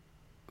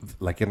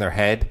 like in their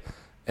head,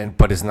 and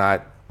but is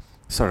not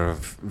sort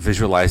of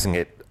visualizing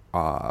it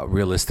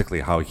realistically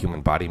how a human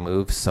body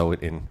moves. So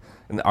in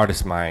the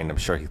artist's mind, I'm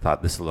sure he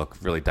thought this will look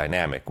really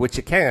dynamic, which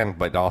it can,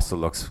 but it also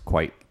looks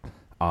quite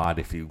odd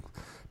if you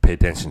pay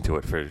attention to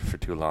it for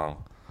too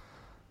long.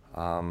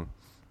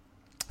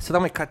 So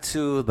then we cut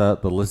to the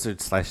lizard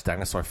slash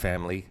dinosaur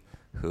family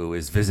who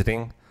is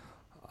visiting,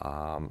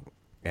 and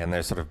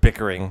they're sort of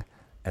bickering,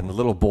 and the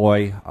little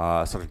boy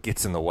sort of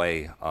gets in the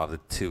way of the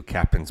two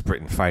Captains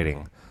Britain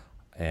fighting,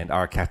 and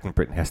our Captain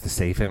Britain has to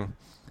save him.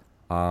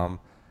 And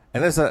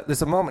there's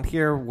a moment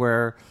here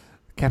where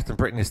Captain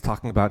Britain is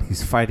talking about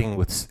he's fighting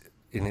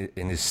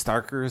in his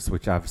Starkers,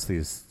 which obviously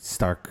is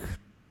Stark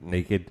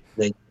naked.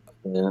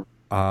 Yeah.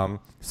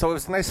 So it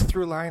was a nice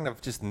through line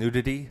of just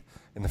nudity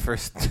in the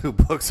first two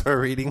books we're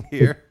reading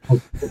here.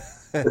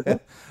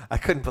 I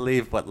couldn't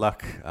believe what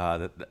luck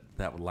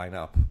that would line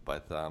up.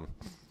 But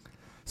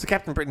so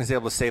Captain Britain is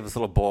able to save this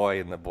little boy,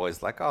 and the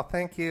boy's like, "Oh,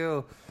 thank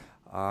you."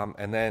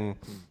 And then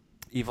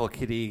Evil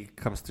Kitty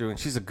comes through, and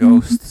she's a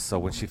ghost. So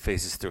when she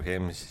faces through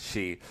him,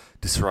 she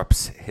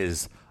disrupts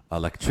his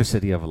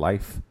electricity of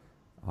life.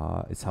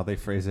 It's how they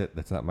phrase it.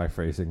 That's not my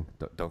phrasing.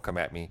 Don't come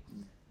at me.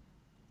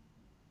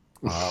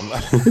 Um,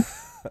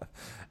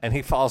 and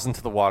he falls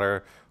into the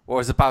water,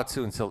 or is about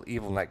to, until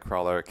evil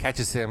Nightcrawler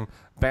catches him,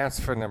 bans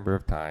for a number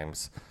of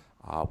times,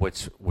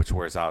 which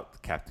wears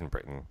out Captain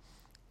Britain.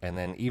 And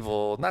then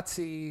evil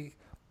Nazi,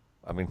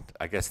 I mean,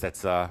 I guess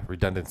that's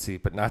redundancy,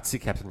 but Nazi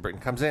Captain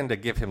Britain comes in to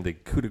give him the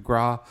coup de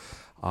grace.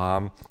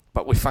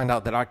 But we find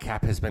out that our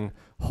Cap has been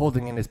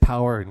holding in his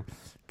power and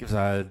gives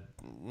a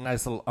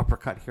nice little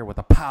uppercut here with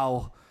a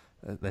pow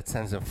that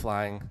sends him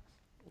flying,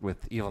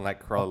 with evil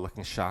Nightcrawler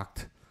looking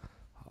shocked.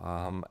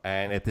 And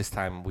at this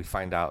time, we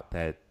find out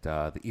that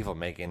the evil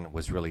Megan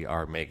was really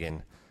our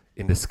Megan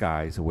in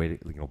disguise,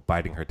 waiting,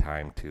 biding her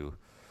time to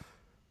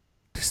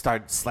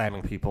start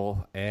slamming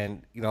people.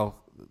 And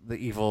the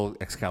evil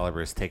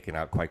Excalibur is taken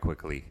out quite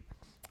quickly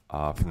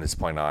from this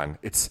point on.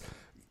 It's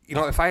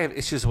if I have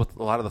issues with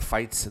a lot of the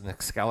fights in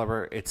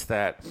Excalibur, it's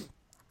that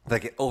they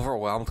get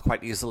overwhelmed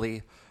quite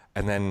easily.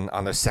 And then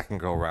on their second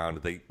go around,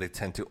 they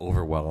tend to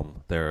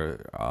overwhelm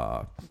their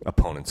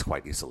opponents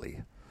quite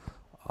easily.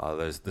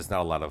 There's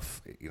not a lot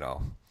of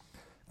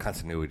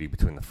continuity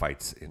between the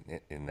fights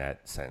in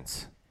that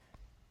sense.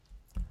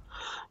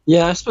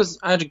 Yeah, I suppose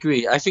I'd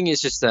agree. I think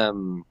it's just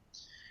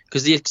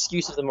because the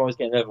excuse of them always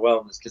getting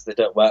overwhelmed is because they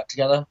don't work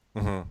together,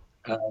 Hmm.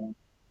 and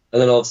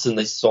then all of a sudden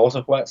they sort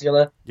of work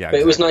together. Yeah,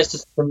 But exactly.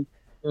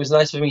 it was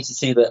nice for me to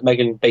see that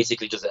Megan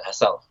basically does it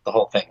herself, the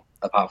whole thing,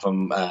 apart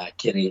from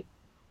Kitty.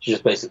 She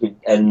just basically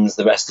ends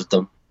the rest of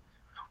them.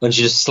 When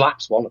she just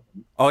slaps one of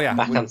them, Oh yeah,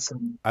 backhand.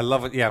 I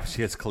love it. Yeah,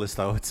 she hits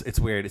Callisto. It's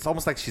weird. It's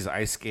almost like she's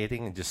ice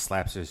skating and just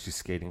slaps her as she's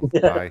skating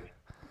by.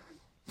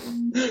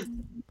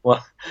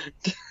 Well,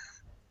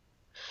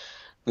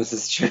 this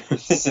is true.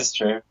 This is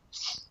true.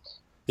 So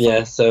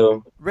Yeah.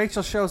 So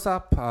Rachel shows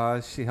up.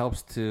 She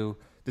helps to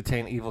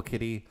detain Evil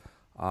Kitty,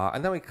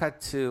 and then we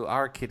cut to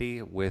our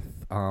Kitty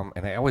with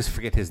and I always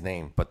forget his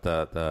name, but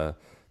the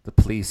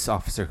police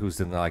officer who's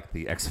in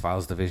the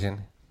X-Files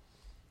division.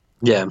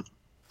 yeah,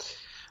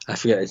 I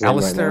forget his name right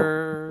now.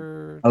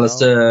 Alistair. No?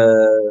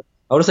 Alistair.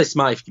 I want to say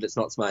Smythe, but it's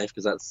not Smythe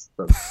because that's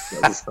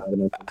a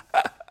Spider-Man.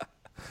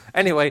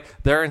 Anyway,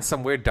 they're in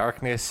some weird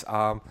darkness,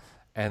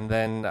 and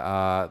then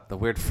the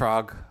weird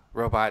frog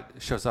robot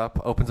shows up,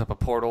 opens up a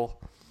portal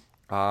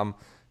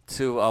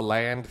to a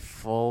land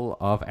full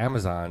of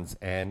Amazons,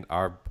 and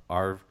our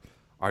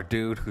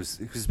dude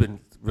who's been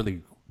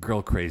really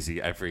girl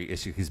crazy every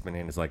issue he's been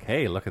in is like,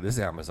 hey, look at this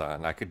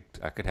Amazon. I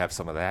could have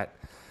some of that.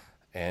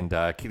 And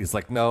Kitty's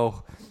like,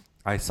 no,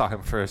 I saw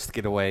him first.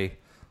 Get away.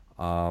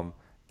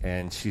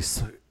 And she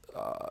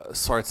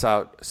sorts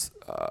out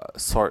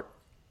short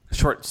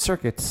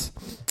circuits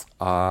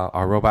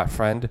our robot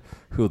friend,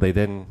 who they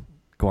then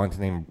go on to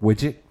name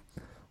Widget.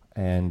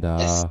 And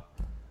Yes.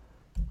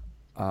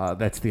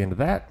 that's the end of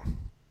that.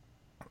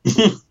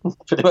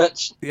 Pretty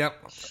much.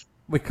 Yep.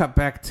 We cut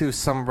back to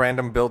some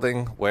random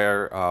building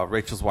where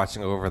Rachel's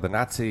watching over the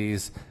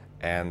Nazis,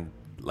 and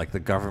like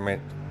the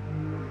government,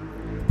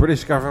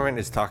 British government,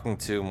 is talking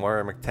to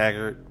Moira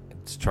McTaggart.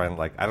 It's trying to,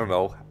 like, I don't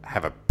know,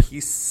 have a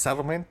peace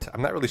settlement.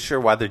 I'm not really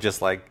sure why they're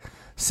just like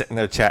sitting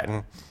there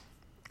chatting.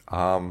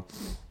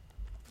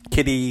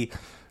 Kitty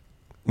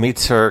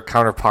meets her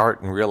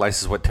counterpart and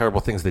realizes what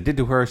terrible things they did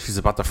to her. She's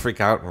about to freak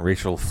out, and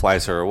Rachel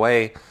flies her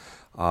away.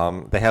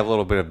 They have a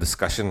little bit of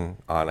discussion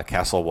on a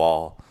castle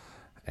wall,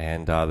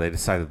 and they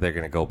decide that they're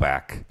going to go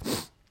back.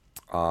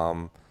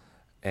 And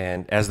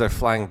as they're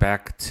flying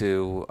back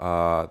to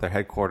their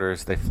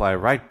headquarters, they fly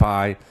right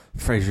by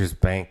Fraser's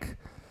Bank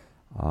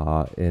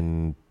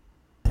in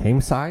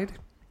Tameside.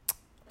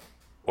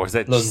 Or is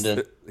that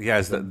London.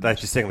 Is that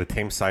just saying the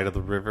Thames side of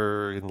the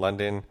river in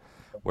London,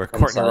 where Thames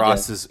Courtney side,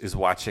 Ross yeah. is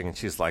watching, and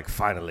she's like,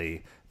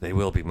 finally, they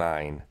will be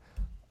mine.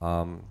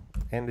 And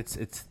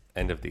it's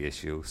end of the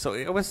issue. So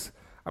it was,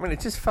 I mean, it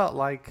just felt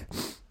like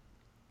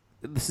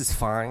this is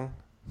fine.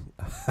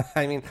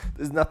 I mean,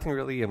 there's nothing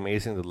really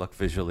amazing to look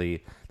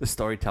visually. The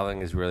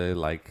storytelling is really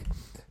like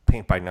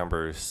paint by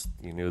numbers.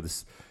 You knew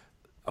this.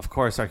 Of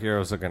course, our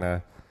heroes are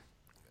gonna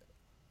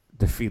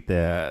defeat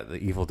the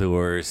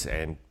evildoers,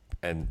 and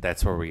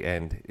that's where we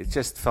end. It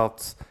just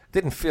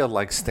didn't feel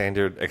like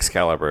standard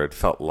Excalibur. It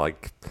felt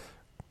like,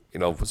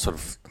 sort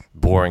of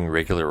boring,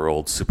 regular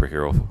old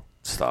superhero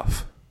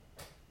stuff.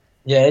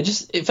 Yeah,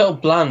 it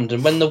felt bland,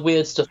 and when the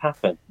weird stuff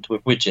happened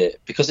with Widget,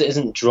 because it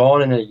isn't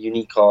drawn in a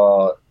unique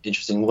or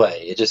interesting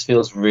way, it just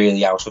feels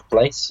really out of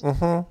place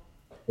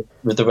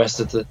with the rest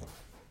of the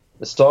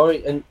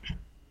story. And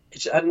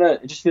I don't know,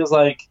 it just feels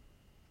like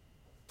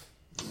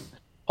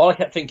all I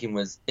kept thinking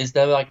was, is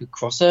there like a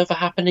crossover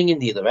happening in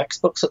the other X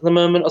books at the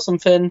moment or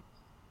something?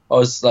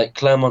 Or is like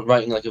Claremont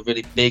writing like a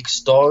really big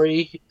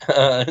story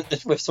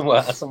with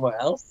somewhere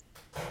else?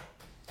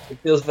 It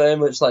feels very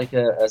much like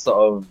a sort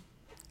of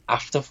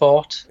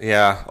afterthought.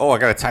 Yeah. Oh, I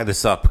gotta tie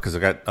this up because I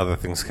got other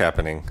things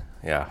happening.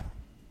 Yeah.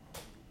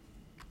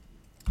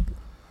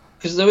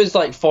 Because there is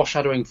like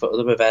foreshadowing for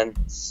other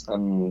events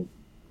and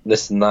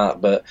this and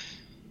that, but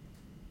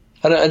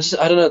I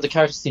don't know. The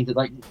characters seem to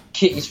like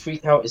Kitty's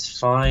freak out is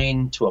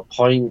fine to a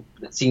point.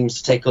 It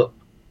seems to take up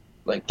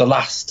like the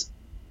last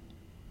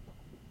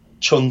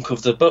chunk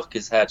of the book.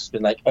 Is her just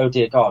been like, oh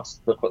dear God,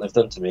 look what they've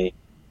done to me.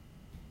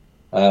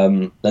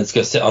 Let's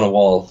go sit on a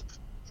wall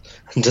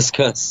and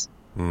discuss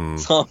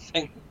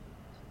something.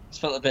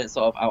 Just felt a bit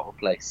sort of out of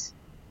place,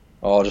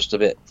 or just a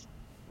bit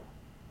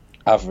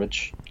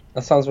average.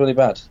 That sounds really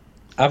bad.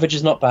 Average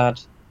is not bad,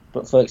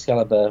 but for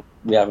Excalibur,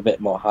 we have a bit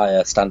more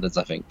higher standards,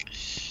 I think.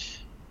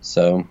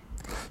 So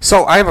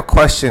I have a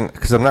question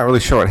because I'm not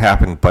really sure what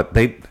happened, but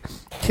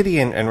Kitty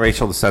and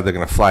Rachel decide they're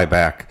going to fly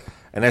back,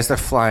 and as they're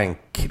flying,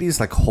 Kitty's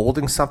like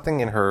holding something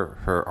in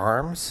her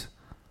arms.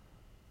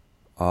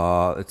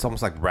 It's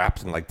almost like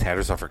wrapped in like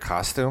tatters off her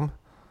costume.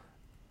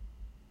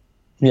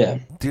 yeah,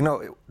 Do you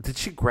know? Did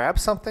she grab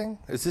something?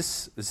 Is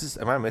this?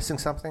 Am I missing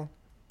something?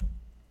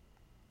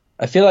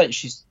 I feel like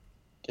she's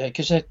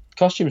because her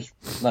costume's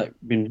like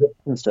been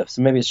ripped and stuff,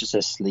 so maybe it's just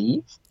her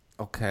sleeve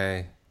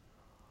Okay.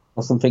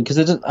 or something. Because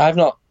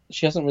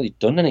she hasn't really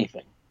done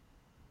anything,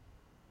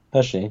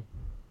 has she?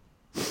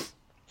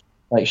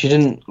 Like she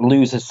didn't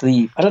lose her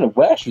sleeve. I don't know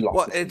where she lost.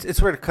 Well,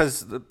 it's weird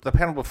because the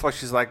panel before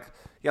she's like,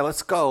 "Yeah,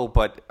 let's go,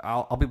 but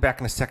I'll be back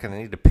in a second.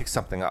 I need to pick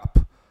something up,"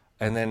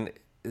 and then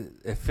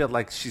it felt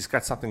like she's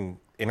got something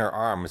in her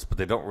arms, but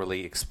they don't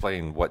really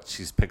explain what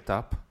she's picked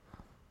up.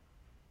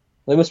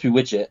 It must be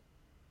Widget,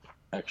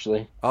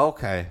 actually.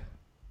 Okay.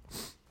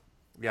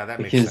 Yeah, that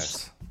makes Because-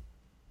 sense.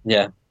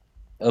 Yeah,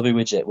 it'll be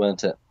Widget,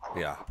 won't it?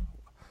 Yeah.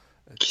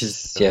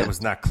 'Cause, It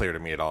was not clear to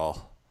me at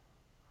all.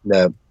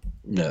 no,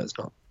 it's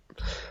not.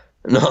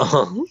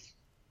 No.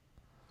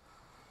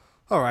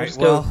 All right. Let's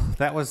Well, go.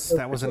 that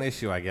was an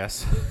issue, I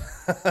guess.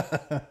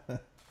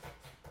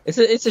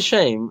 It's a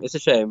shame. It's a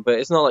shame, but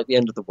it's not like the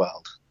end of the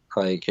world.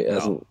 Like it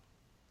hasn't.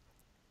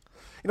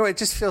 It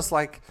just feels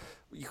like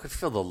you could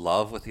feel the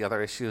love with the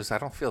other issues. I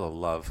don't feel the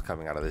love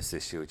coming out of this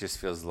issue. It just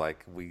feels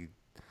like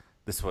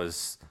this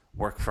was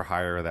work for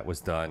hire that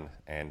was done,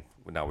 and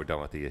now we're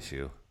done with the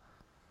issue.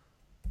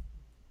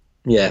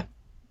 Yeah.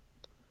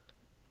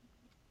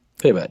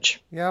 Pretty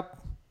much. Yep.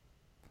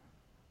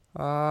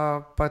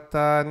 But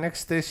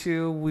next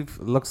issue,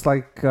 looks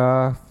like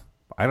I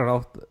don't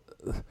know.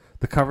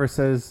 The cover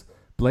says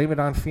blame it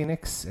on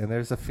Phoenix, and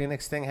there's a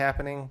Phoenix thing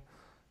happening,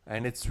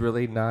 and it's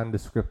really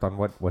nondescript on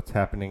what's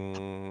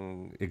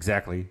happening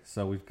exactly.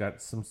 So we've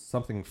got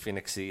something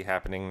Phoenixy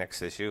happening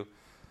next issue.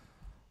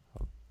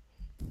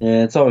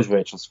 Yeah, it's always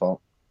Rachel's fault.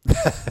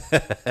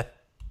 That's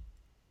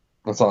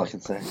all I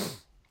can say.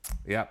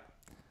 Yep.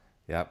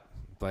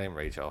 Blame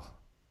Rachel.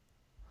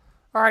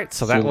 All right,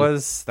 so that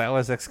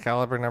was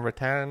Excalibur number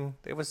 10.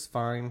 It was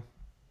fine.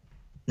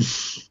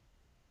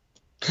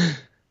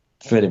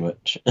 Pretty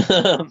much.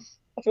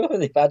 I feel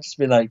really bad just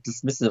being like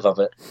dismissive of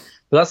it.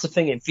 But that's the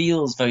thing, it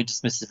feels very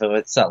dismissive of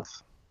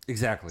itself.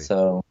 Exactly.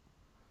 So,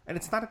 and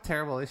it's not a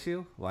terrible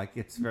issue. Like,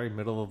 it's very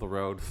middle of the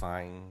road,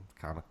 fine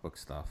comic book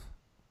stuff.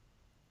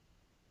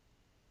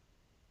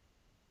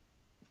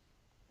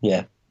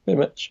 Yeah, pretty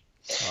much.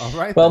 All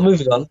right. Well,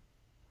 moving on.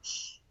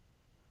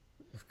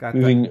 We've got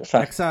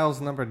Exiles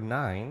number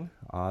 9.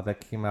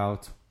 That came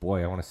out,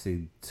 boy, I want to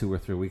say 2 or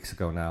 3 weeks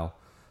ago now.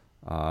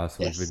 So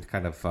yes. We've been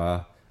kind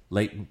of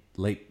late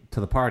to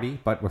the party,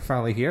 but we're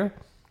finally here.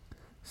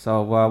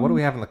 So what do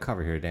we have on the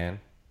cover here, Dan?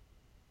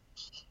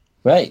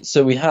 Right,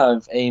 so we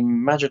have a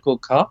magical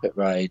carpet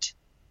ride.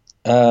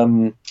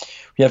 We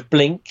have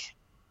Blink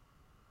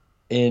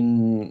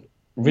in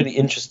really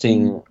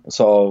interesting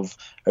sort of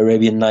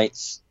Arabian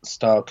Nights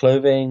style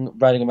clothing,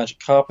 riding a magic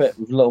carpet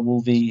with little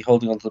Wolvie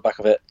holding onto the back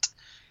of it.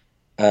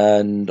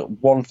 And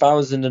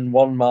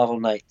 1001 Marvel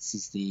Knights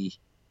is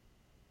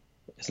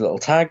a little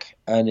tag,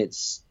 and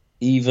it's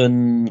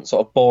even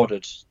sort of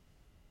bordered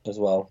as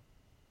well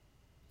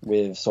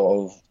with sort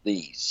of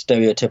the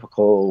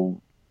stereotypical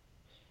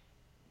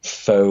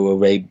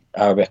faux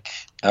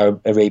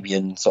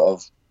Arabian sort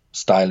of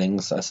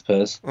stylings, I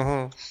suppose.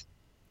 Mm-hmm.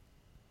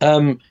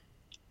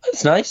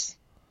 It's nice.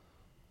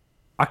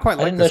 I quite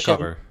like this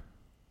cover.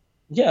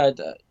 Yeah,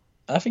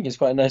 I think it's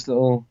quite a nice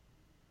little.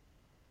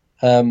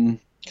 Because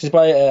it's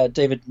by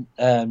David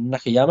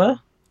Nakayama.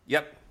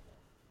 Yep.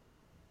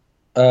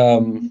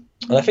 And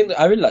I think that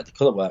I really like the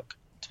colour work,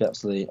 to be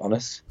absolutely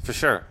honest. For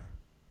sure.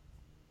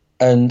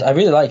 And I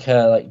really like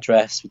her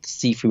dress with the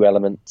see-through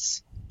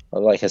elements. I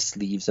like her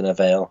sleeves and her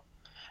veil.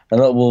 And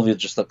little Wolverine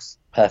just looks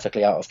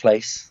perfectly out of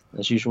place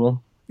as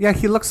usual. Yeah,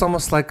 he looks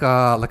almost like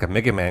a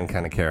Mega Man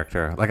kind of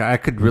character. Like, I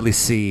could really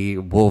see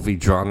Wolvie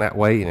drawn that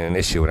way in an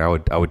issue, and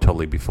I would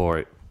totally be for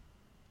it.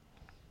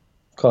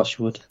 Of course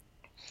you would.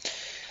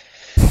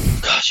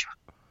 Gosh,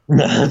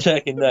 no, I'm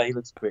joking. No, he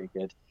looks pretty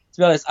good. To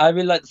be honest, I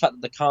really like the fact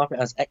that the carpet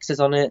has X's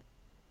on it.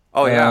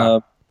 Oh yeah,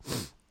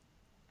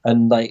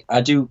 and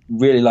I do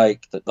really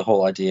like the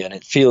whole idea, and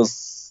it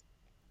feels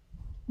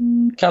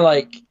kind of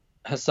like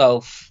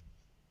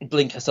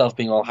Blink herself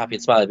being all happy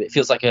and smiling, but it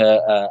feels like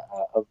a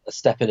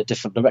step in a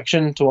different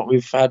direction to what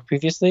we've had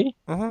previously.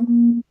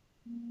 Mm-hmm.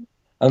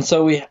 And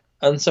so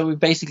we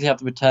basically have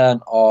the return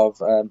of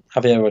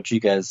Javier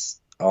Rodriguez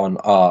on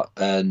art,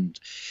 and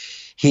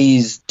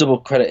he's double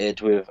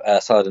credited with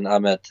Saladin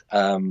Ahmed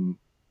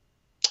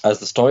as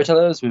the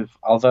storytellers, with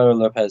Alvaro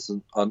Lopez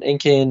on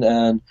inking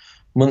and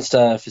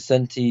Munster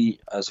Vicente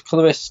as a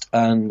colorist,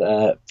 and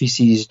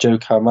VC's Joe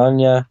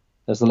Caramagna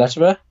as the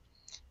letterer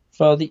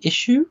for the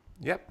issue.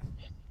 Yep.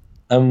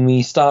 And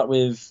we start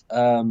with.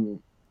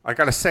 I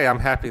gotta say, I'm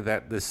happy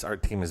that this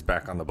art team is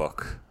back on the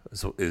book.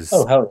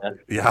 Oh hell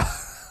yeah!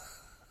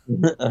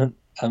 Yeah.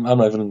 I'm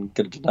not even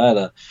going to deny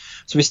that.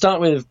 So we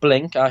start with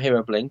Blink, our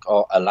hero Blink,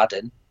 or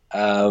Aladdin,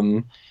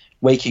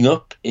 waking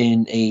up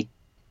in a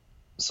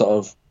sort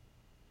of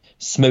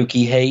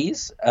smoky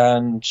haze,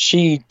 and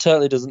she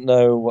totally doesn't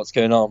know what's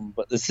going on,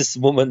 but there's this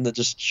woman that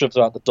just shoves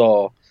her out the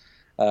door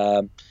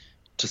to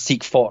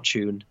seek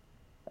fortune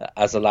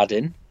as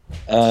Aladdin.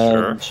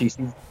 Sure.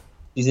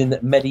 She's in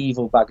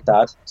medieval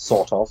Baghdad,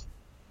 sort of,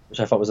 which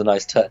I thought was a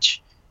nice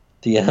touch.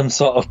 The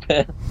sort of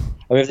bit.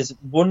 We have this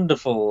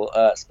wonderful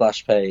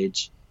splash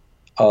page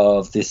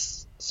of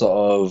this sort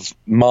of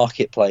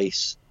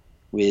marketplace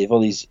with all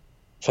these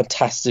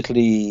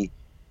fantastically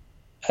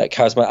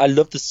charismatic. I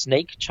love the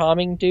snake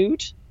charming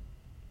dude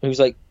who's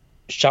like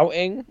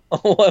shouting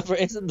or whatever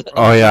it is.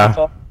 Oh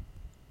yeah,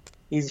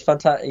 he's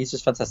fantastic. He's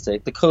just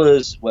fantastic. The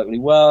colors work really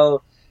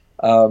well.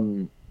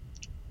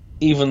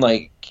 Even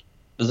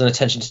there's an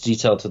attention to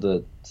detail to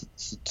the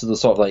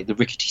sort of the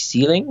rickety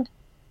ceiling,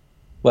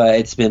 where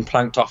it's been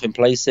planked off in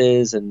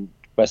places and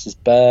rest is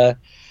bare.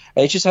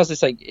 And it just has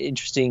this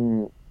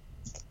interesting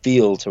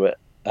feel to it.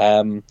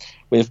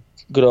 With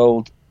good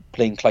old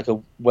Blink, like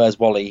a Where's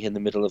Wally in the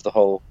middle of the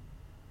whole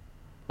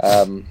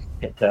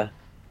picture,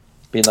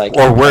 being like,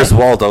 or Where's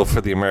Waldo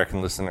for the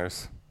American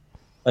listeners.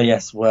 Oh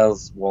yes,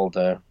 Where's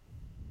Waldo,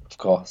 of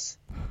course.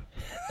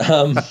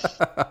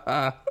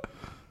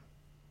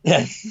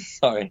 Yes,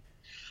 sorry.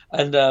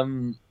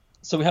 And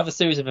so we have a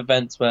series of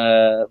events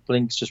where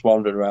Blink's just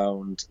wandering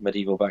around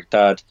medieval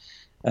Baghdad,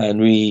 and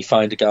we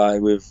find a guy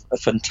with a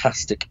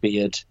fantastic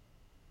beard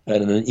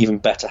and an even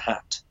better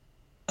hat.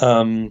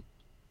 Sort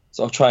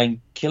of try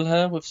and kill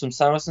her with some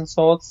Saracen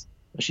swords,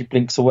 but she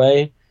blinks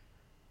away,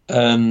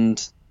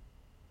 and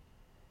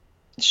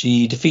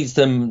she defeats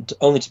them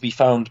only to be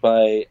found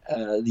by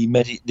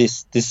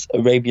this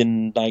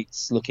Arabian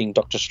Nights looking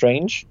Doctor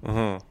Strange.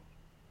 Mm-hmm.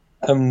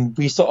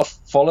 we sort of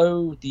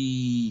follow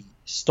the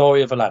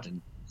story of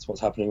Aladdin. That's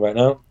what's happening right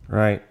now.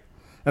 Right.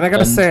 And I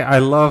gotta And say, I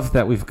love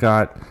that we've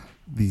got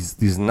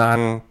these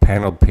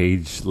non-paneled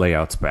page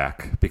layouts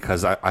back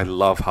because I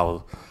love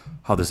how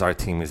this art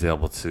team is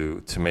able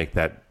to make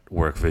that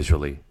work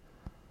visually.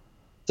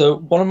 so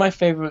one of my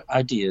favorite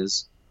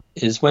ideas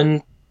is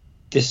when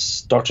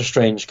this Doctor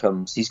Strange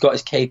comes. He's got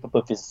his cape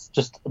above his,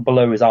 just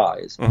below his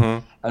eyes,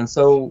 Mm-hmm. and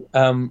so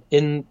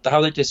in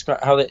how they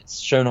describe how it's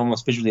shown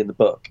almost visually in the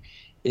book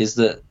is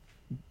that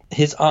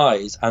his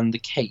eyes and the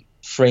cape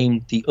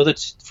framed the other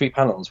three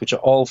panels, which are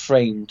all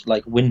framed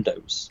like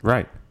windows,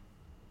 Right.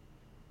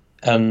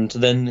 and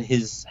then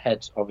his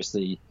head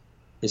obviously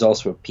is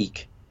also a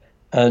peak.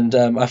 And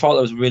I thought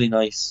that was a really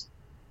nice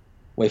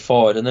way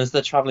forward. And as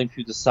they're traveling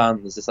through the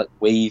sand, there's this like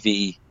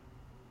wavy,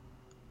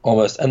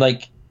 almost, and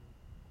like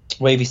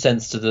wavy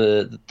sense to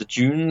the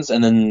dunes.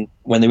 And then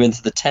when they went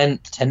to the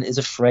tent is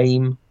a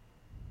frame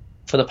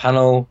for the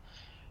panel.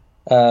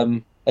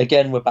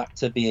 Again, we're back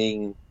to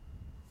being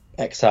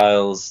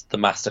Exiles, the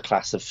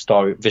masterclass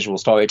of visual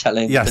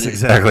storytelling. Yes,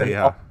 exactly.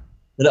 Yeah.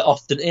 That it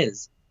often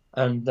is.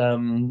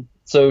 And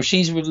so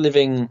she's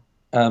reliving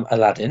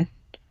Aladdin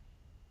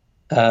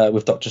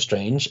with Doctor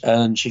Strange,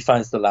 and she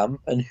finds the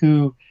lamp, and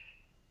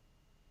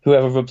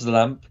whoever rubs the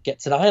lamp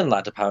gets an Iron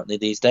Lad apparently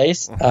these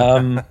days.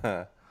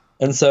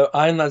 And so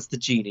Iron Lad's the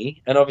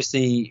genie, and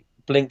obviously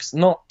Blink's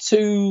not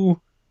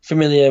too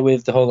familiar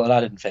with the whole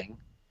Aladdin thing,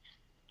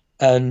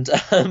 and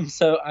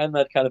so Iron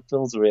Lad kind of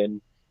fills her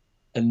in,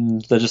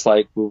 and they're just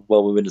like,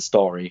 well, we're in a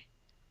story,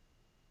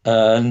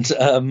 and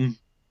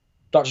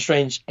Doctor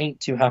Strange ain't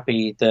too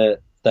happy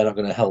that they're not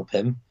going to help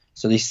him,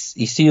 so he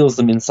seals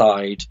them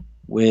inside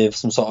with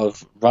some sort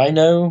of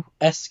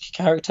rhino-esque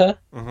character,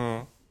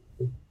 Mm-hmm.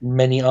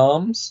 many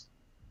arms,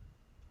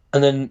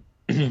 and then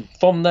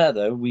from there,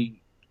 though,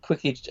 we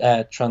quickly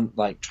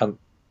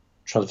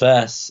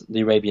traverse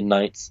the Arabian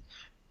Nights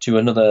to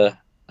another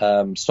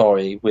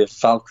story with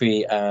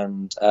Valkyrie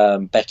and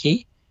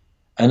Becky,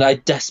 and I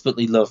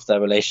desperately love their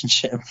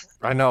relationship.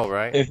 I know,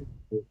 right?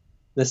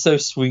 They're so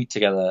sweet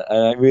together,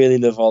 and I really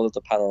love all of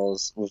the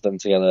panels with them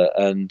together.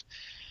 And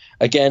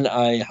again,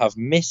 I have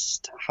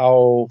missed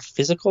how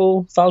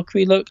physical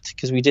Valkyrie looked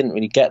because we didn't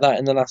really get that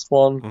in the last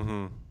one.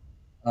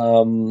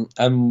 Mm-hmm.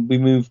 And we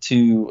moved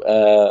to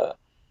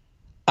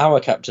our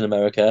Captain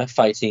America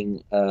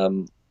fighting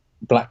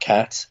Black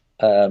Cat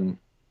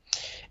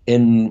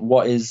in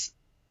what is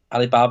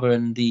Alibaba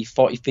and the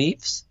 40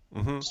 Thieves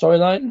Mm-hmm.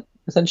 storyline,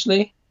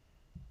 essentially.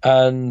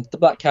 And the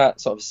Black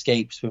Cat sort of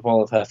escapes with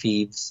all of her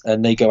thieves,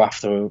 and they go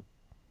after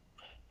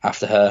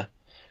her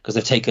because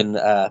they've taken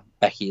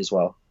Becky as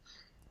well.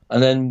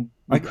 And then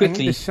we I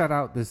quickly need to shout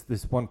out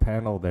this one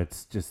panel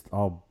that's just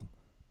all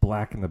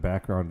black in the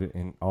background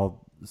and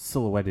all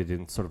silhouetted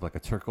in sort of like a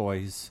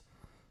turquoise,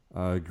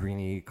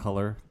 greeny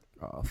color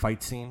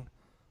fight scene,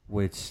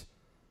 which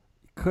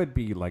could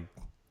be like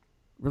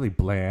really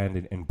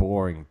bland and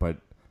boring, but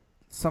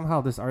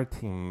somehow this art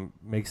team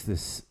makes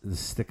this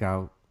stick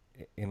out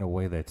in a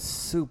way that's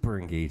super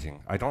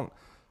engaging. I don't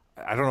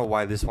know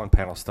why this one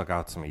panel stuck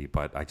out to me,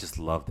 but I just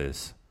love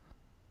this.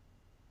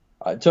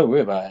 don't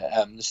worry about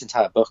it. This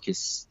entire book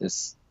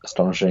is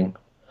astonishing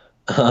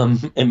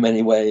in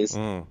many ways.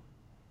 Mm.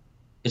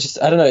 It's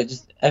just, I don't know, it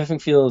just everything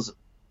feels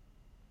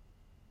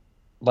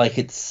like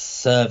it's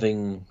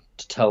serving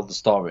to tell the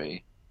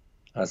story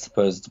as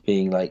opposed to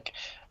being like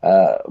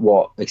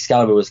what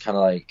Excalibur was kind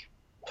of like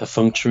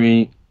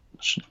perfunctory.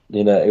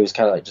 It was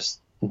kind of like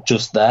just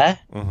there.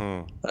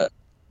 Mm-hmm.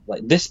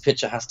 Like this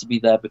picture has to be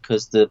there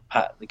because the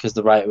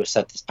writer has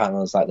said this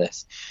panel is like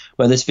this.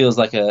 Where this feels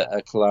like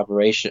a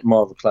collaboration,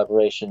 more of a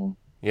collaboration.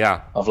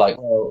 Yeah. Of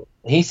like, well,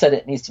 he said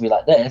it needs to be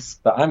like this,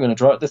 but I'm going to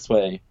draw it this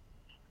way.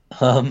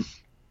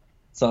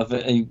 So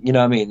you know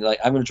what I mean? Like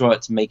I'm going to draw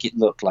it to make it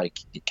look like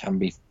it can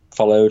be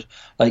followed.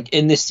 Like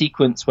in this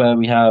sequence where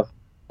we have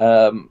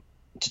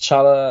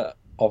T'Challa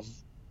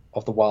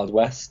of the Wild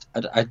West.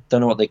 I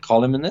don't know what they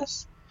call him in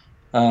this.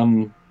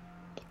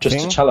 Just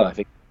King? T'Challa, I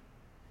think.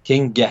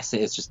 King, yes,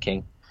 it is just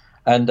King.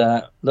 And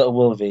little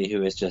Wolvie,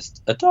 who is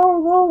just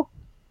adorable.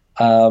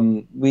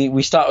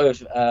 We start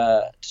with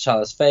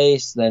T'Challa's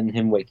face, then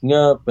him waking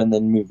up, and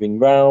then moving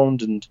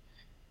round, and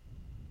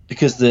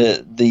because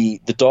the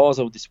doors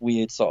are this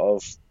weird sort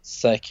of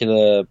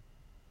circular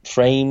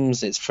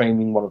frames, it's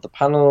framing one of the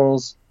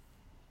panels,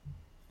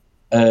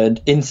 and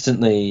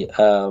instantly,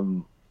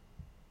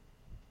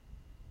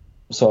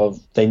 sort of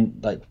they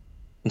like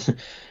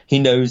he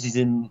knows he's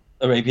in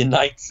Arabian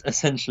Nights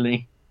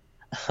essentially.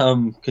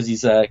 Because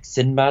he's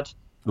Sinbad.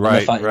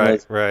 Right.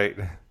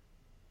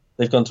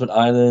 They've gone to an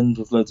island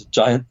with loads of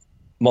giant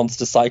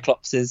monster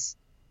cyclopses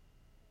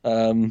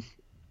on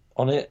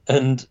it,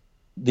 and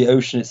the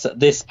ocean.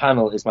 This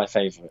panel is my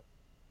favorite,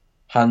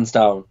 hands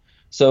down.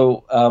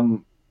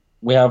 So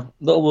we have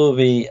Little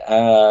Wolvie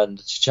and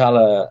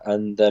T'Challa,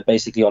 and they're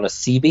basically on a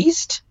sea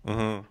beast,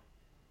 Mm-hmm.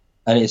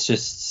 and it's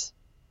just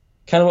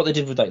kind of what they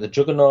did with like the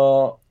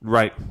Juggernaut,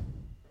 Right.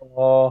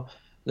 or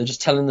They're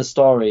just telling the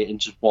story in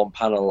just one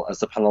panel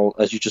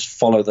as you just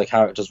follow the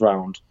characters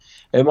round.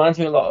 It reminds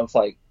me a lot of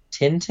like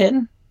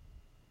Tintin.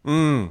 Yeah,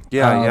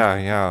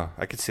 Um, yeah.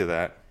 I could see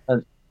that.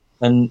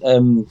 and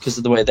because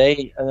of the way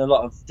they and a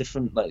lot of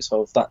different like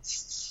sort of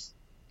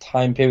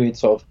time period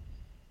sort of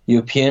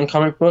European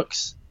comic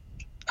books,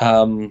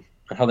 and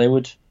how they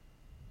would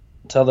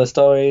tell their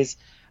stories.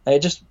 And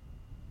it just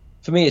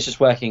for me, it's just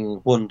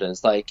working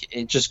wonders. Like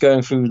it's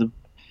going through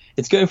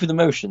the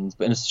motions,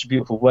 but in such a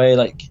beautiful way.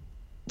 Like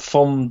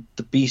from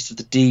the Beast of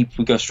the Deep,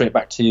 we go straight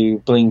back to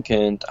Blink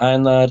and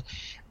Iron Lad,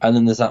 and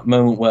then there's that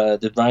moment where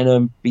the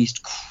Rhino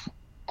Beast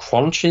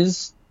crunch.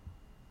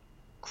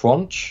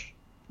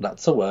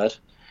 That's a word.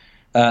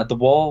 The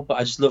wall, but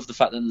I just love the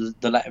fact that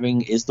the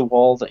lettering is the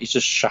wall that is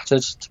just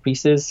shattered to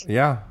pieces.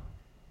 Yeah.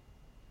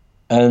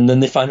 And then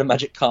they find a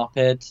magic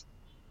carpet,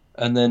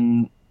 and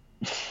then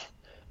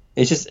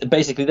it's just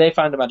basically they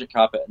find a magic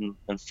carpet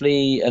and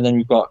flee. And then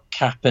we've got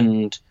Cap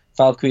and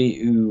Valkyrie,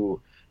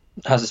 who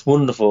has this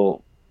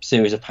wonderful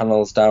series of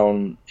panels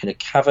down in a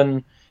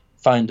cavern,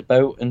 find a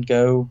boat and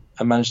go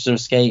and manage to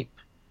escape.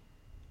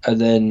 And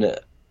then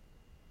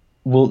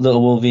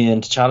little Wolvie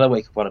and T'Challa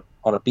wake up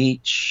on a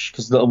beach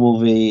because little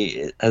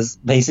Wolvie has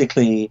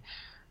basically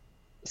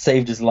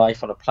saved his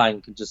life on a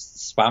plank and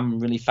just swam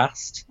really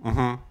fast,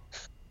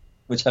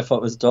 which I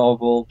thought was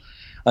adorable.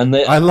 And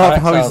I love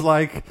how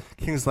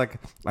King's like,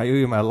 I owe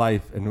you my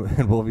life,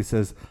 and Wolvie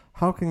says,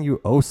 how can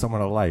you owe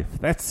someone a life?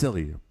 That's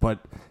silly, but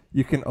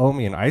you can owe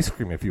me an ice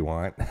cream if you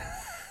want.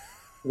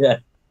 Yeah.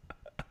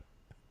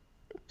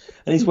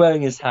 And he's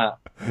wearing his hat,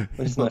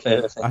 which is my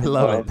favorite thing. I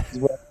love it. He's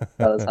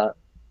wearing his hat.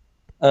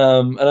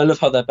 And I love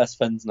how they're best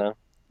friends now.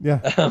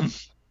 Yeah.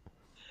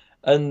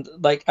 And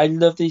like I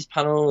love these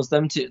panels,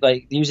 them to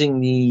like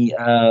using the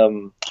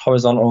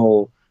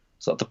horizontal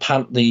sort of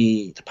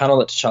the panel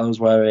that T'Challa was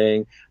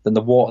wearing, then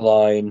the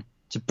waterline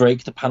to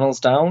break the panels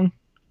down.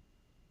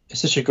 It's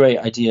such a great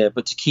idea,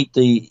 but to keep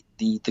the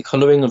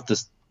colouring of the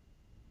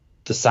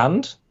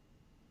sand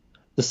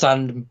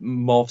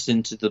morphs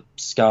into the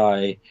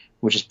sky,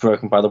 which is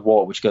broken by the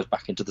water, which goes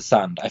back into the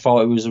sand. I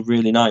thought it was a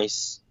really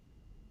nice,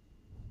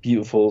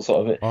 beautiful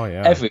sort of Oh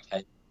yeah.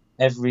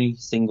 Every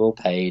single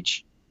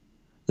page.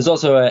 There's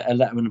also a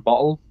Letterman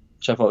bottle,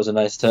 which I thought was a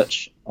nice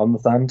touch on the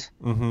sand.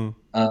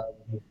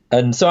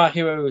 And so our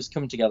heroes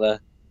come together,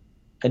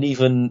 and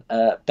even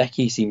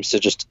Becky seems to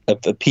just have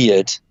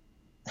appeared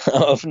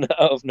out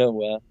of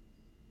nowhere,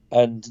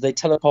 and they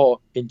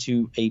teleport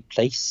into a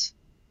place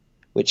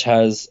which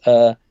has.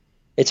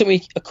 It took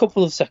me a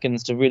couple of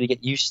seconds to really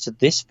get used to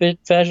this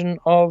version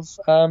of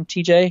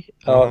TJ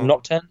or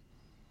Nocturne.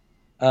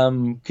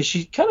 Because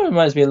she kind of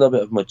reminds me a little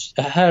bit of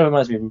her hair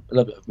reminds me a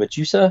little bit of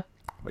Medusa.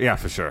 Yeah,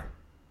 for sure.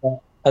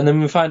 And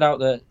then we find out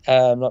that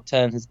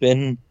Nocturne has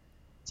been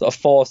sort of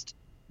forced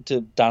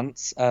to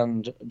dance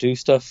and do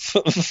stuff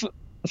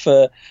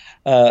for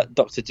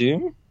Doctor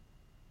Doom,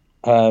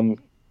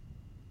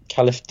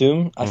 Caliph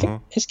Doom. I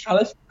think is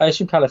Caliph. I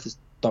assume Caliph is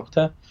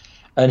Doctor,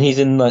 and he's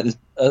in like this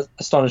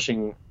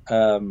astonishing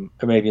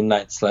Arabian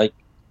Nights like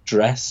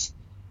dress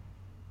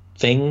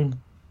thing.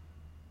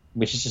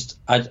 Which is just,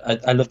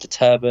 I love the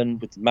turban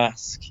with the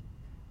mask.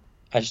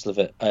 I just love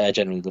it. I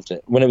genuinely loved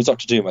it. When it was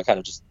Doctor Doom, I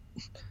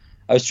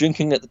was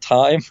drinking at the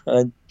time,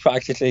 and I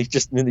practically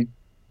just nearly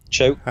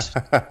choked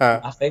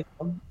laughing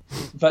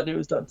the fact that it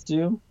was Doctor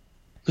Doom.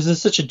 Because there's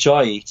such a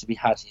joy to be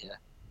had here.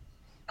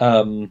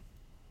 And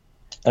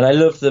I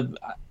love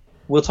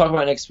we'll talk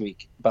about it next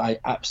week, but I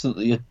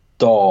absolutely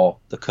adore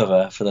the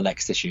cover for the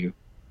next issue.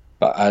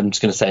 But I'm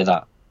just going to say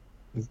that,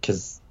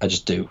 because I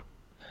just do.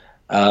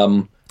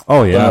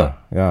 Oh yeah,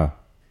 yeah.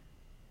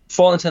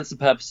 For all intents and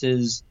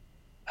purposes,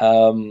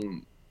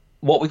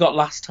 what we got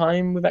last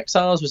time with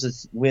Exiles was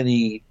this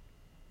really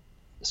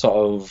sort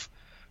of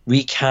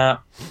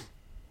recap,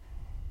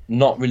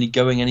 not really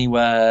going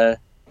anywhere,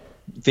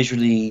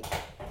 visually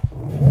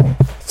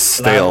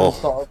stale.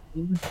 Sort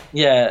of,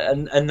 yeah,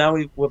 and now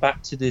we're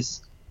back to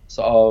this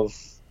sort of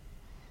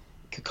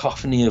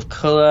cacophony of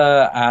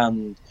color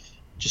and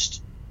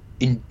just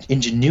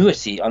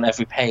ingenuity on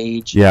every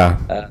page.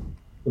 Yeah.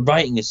 The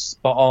writing is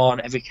spot on.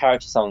 Every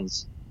character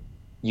sounds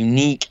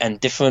unique and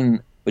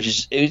different,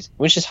 which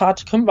is hard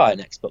to come by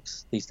in X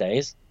books these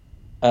days.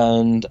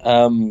 And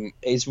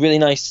it's really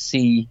nice to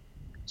see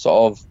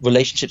sort of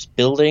relationships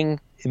building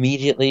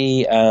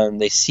immediately,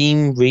 and they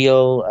seem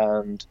real,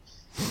 and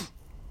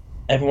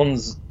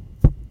everyone's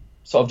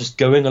sort of just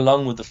going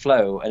along with the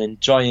flow and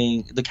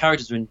enjoying. The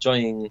characters are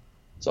enjoying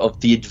sort of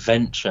the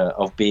adventure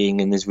of being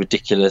in this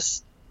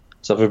ridiculous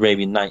sort of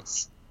Arabian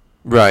Nights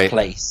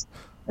place.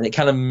 And it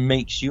kind of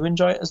makes you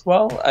enjoy it as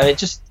well. And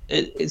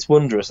it's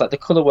wondrous. Like the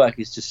color work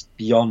is just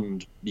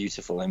beyond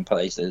beautiful in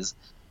places.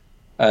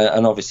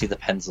 And obviously the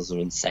pencils are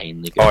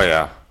insanely good. Oh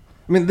yeah.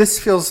 I mean, this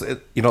feels,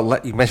 you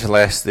mentioned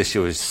last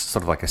issue is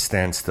sort of like a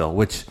standstill,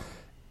 which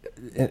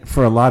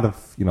for a lot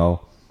of, in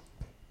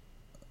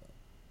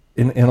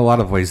a lot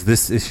of ways,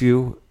 this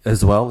issue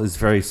as well is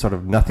very sort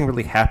of nothing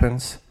really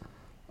happens.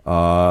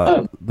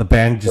 The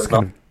band just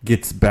kind of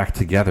gets back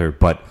together,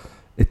 but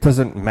it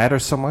doesn't matter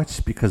so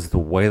much because the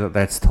way that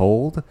that's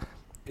told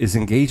is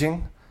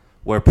engaging.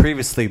 Where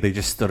previously they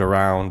just stood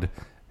around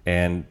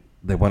and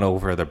they went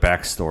over their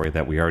backstory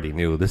that we already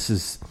knew. This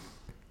is,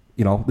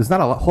 there's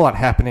not a whole lot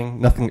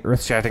happening. Nothing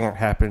earth-shattering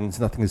happens.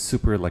 Nothing is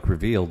super like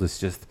revealed. It's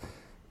just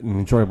an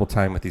enjoyable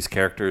time with these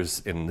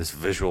characters in this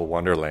visual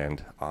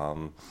wonderland.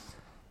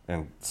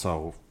 And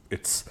so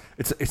it's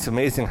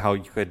amazing how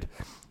you could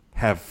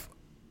have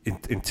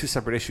in two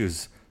separate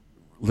issues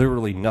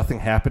literally nothing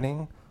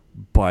happening,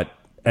 but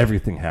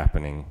everything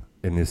happening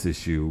in this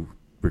issue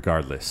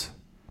regardless.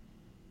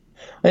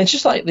 And it's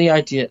just like the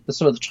idea,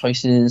 some of the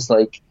choices,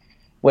 like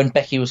when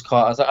Becky was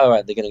caught, I was like, all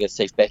right, they're going to go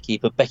save Becky,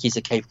 but Becky's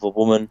a capable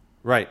woman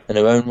Right. in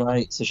her own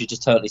right, so she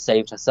just totally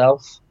saved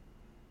herself.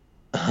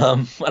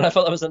 And I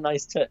thought that was a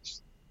nice touch.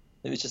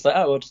 It was just like,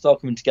 oh, we're just all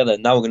coming together.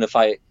 Now we're going to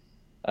fight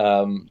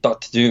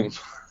Doctor Doom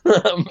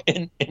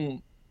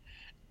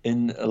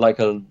in like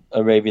a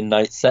Arabian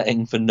Nights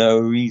setting for no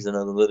reason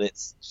other than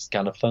it's just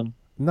kind of fun.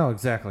 No,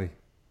 exactly.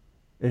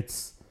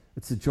 It's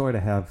a joy to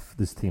have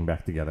this team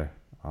back together.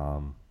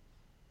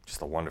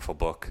 Just a wonderful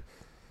book.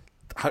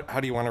 How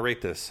do you want to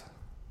rate this?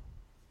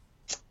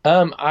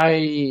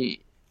 I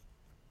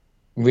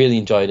really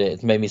enjoyed it.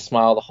 It made me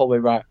smile the whole way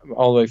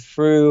all the way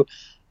through.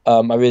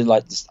 I really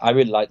liked this. I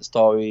really liked the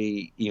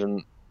story,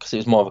 even because it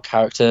was more of a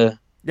character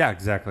Yeah,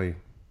 exactly.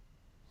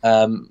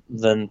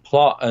 than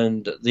plot,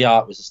 and the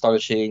art was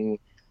astonishing,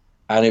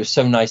 and it was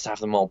so nice to have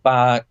them all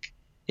back.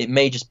 It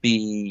may just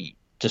be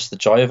just the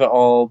joy of it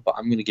all, but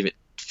I'm going to give it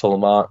full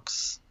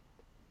marks.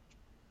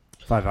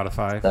 5 out of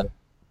 5. So,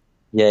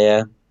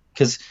 yeah,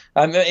 because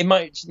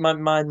my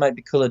mind might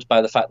be coloured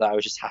by the fact that I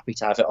was just happy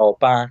to have it all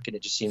back, and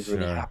it just seemed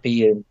really Sure.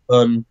 happy and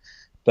fun.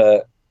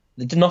 But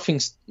nothing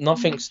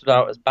stood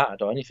out as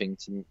bad or anything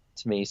to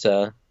me.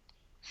 So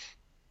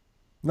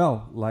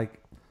No,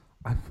 like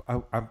I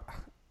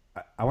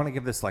want to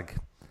give this like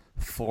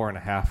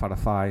 4.5 out of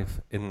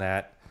 5. In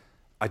that,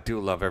 I do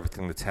love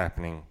everything that's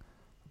happening,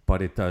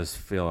 but it does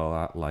feel a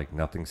lot like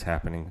nothing's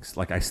happening. It's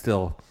like I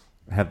still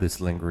have this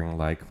lingering,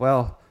 like,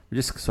 well, we're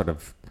just sort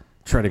of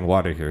treading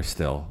water here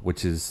still,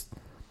 which is,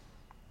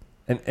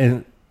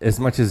 and as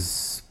much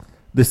as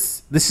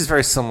this is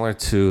very similar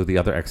to the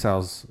other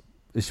Exiles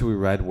issue we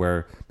read,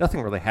 where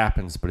nothing really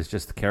happens, but it's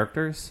just the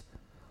characters.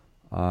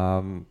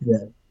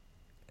 yeah,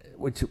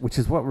 Which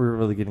is what we're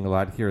really getting a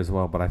lot here as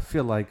well. But I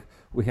feel like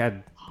we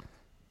had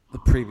the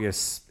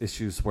previous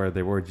issues where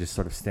they were just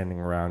sort of standing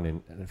around,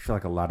 and I feel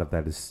like a lot of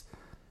that is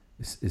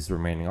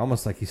remaining.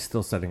 Almost like he's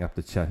still setting up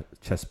the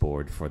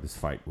chessboard for this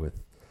fight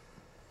with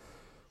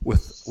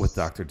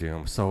Doctor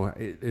Doom. So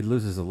it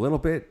loses a little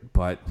bit,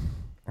 but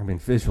I mean,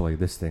 visually,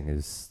 this thing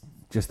is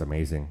just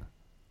amazing.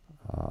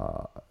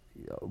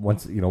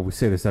 Once we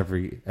say this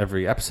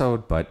every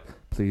episode, but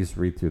please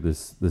read through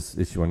this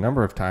issue a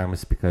number of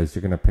times because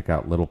you're going to pick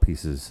out little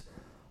pieces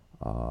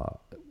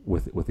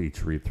with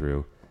each read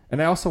through.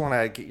 And I also want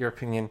to get your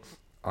opinion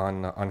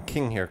on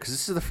King here, because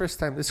this is the first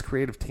time this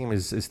creative team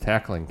is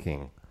tackling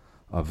King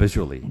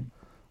visually,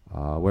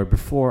 where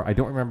before I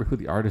don't remember who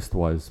the artist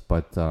was,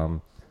 but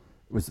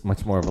it was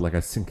much more of like a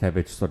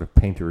Sienkiewicz sort of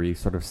paintery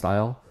sort of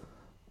style.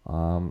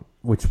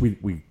 Which we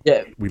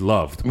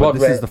loved, but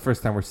this is the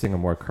first time we're seeing a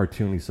more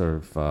cartoony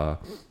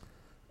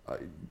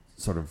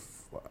sort of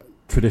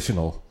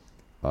traditional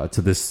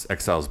to this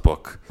Exiles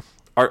book.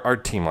 Our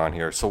team on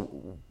here. So,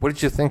 what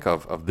did you think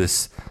of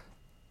this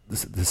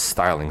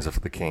stylings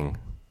of the King?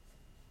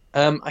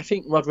 I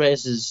think Rod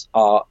Reyes'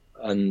 art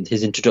and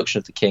his introduction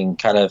of the King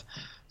kind of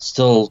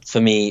still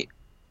for me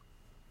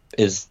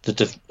is the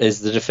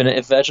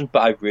definitive version, but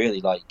I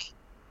really like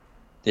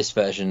this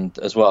version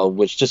as well,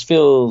 which just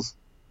feels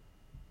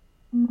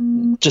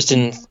just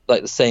in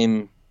like the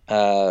same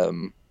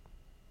sort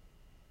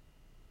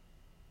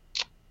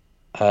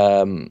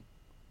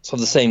of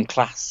the same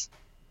class.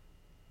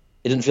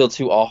 It didn't feel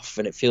too off,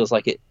 and it feels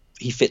like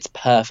he fits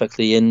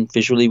perfectly in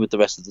visually with the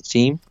rest of the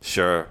team.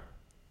 Sure.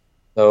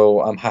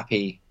 So I'm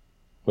happy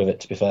with it,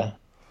 to be fair.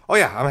 Oh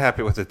yeah, I'm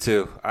happy with it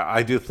too.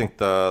 I do think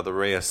the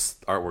Reyes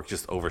artwork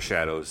just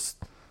overshadows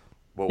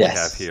what we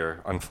have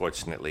here,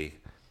 unfortunately,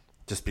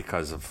 just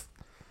because of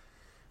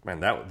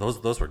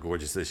those were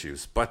gorgeous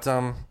issues. But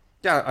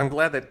yeah, I'm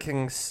glad that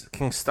King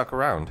stuck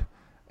around,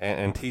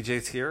 and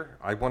TJ's here.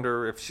 I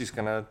wonder if she's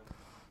gonna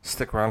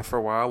stick around for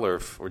a while, or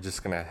if we're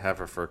just gonna have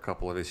her for a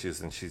couple of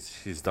issues and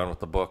she's done with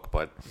the book.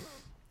 But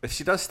if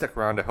she does stick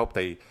around, I hope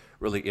they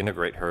really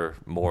integrate her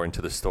more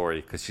into the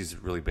story, because she's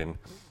really been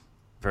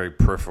very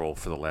peripheral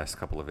for the last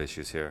couple of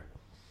issues here.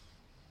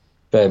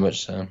 Very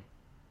much so.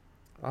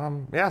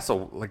 Yeah,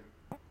 so like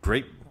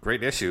great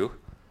issue.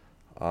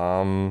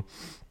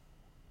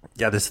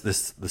 Yeah,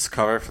 this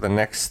cover for the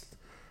next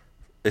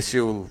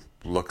issue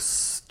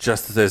looks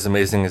just as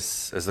amazing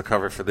as the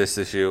cover for this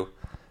issue.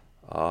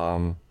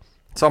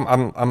 So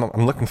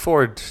I'm looking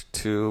forward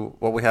to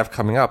what we have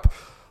coming up.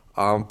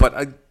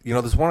 But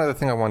there's one other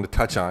thing I wanted to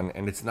touch on,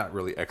 and it's not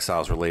really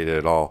Exiles related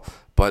at all.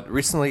 But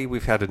recently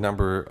we've had a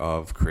number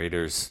of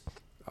creators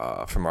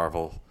from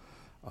Marvel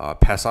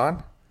pass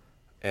on,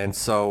 and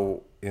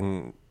so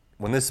in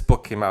when this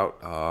book came out,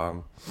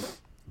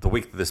 the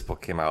week that this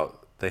book came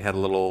out, they had a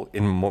little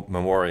in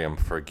memoriam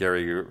for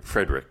Gary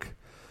Friedrich,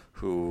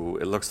 who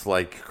it looks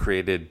like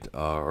created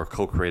or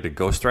co-created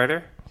Ghost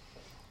Rider.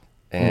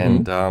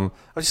 And I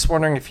was just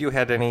wondering if you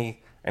had any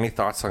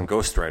thoughts on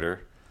Ghost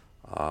Rider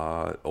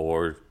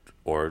or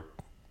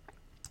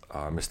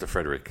Mr.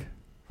 Friedrich.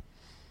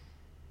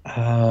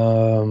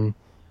 To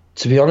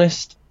be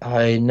honest,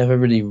 I never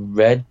really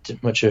read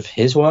much of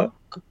his work,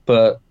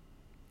 but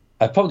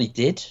I probably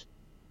did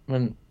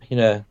when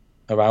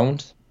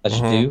around as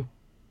you do.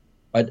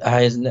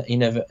 He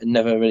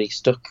never really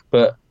stuck.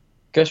 But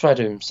Ghost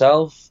Rider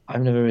himself,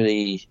 I've never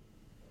really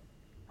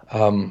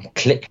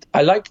clicked.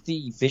 I like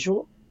the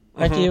visual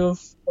idea of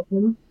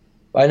him,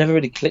 but I never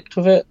really clicked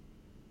with it.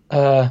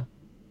 I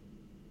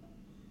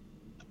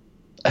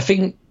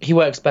think he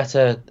works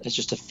better as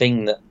just a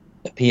thing that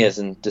appears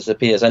and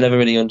disappears. I never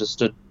really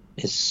understood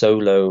his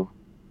solo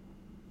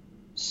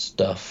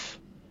stuff,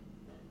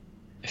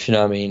 if you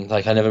know what I mean.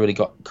 Like, I never really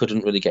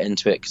couldn't really get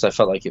into it because I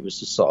felt like it was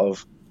just sort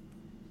of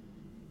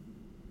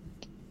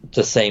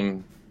the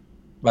same.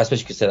 I suppose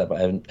you could say that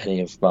about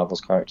any of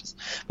Marvel's characters,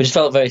 but it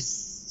felt very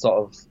sort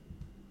of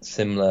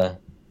similar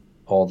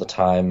all the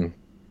time.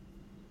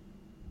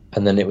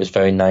 And then it was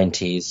very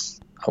 90s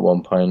at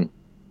one point,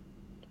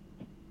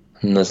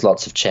 and there's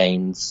lots of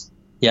chains.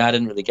 Yeah, I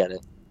didn't really get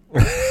it.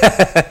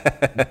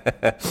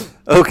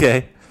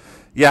 Okay.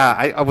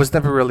 Yeah, I was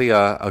never really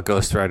a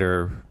Ghost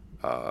Rider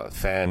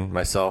fan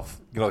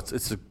myself.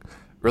 It's a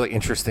really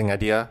interesting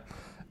idea,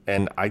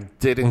 and I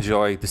did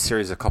enjoy the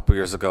series a couple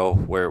years ago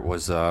where it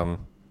was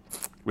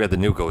we had the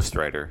new Ghost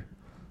Rider,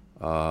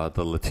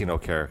 the Latino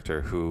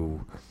character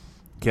who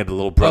he had a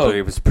little brother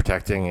he was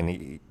protecting, and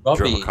he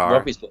drove a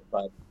car.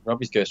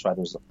 Robbie's Ghost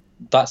Rider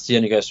that's the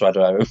only Ghost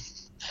Rider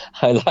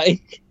I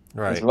like.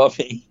 Right, is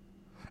Robbie.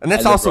 And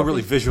that's also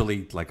really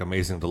visually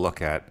amazing to look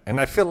at.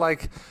 And I feel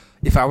like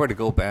if I were to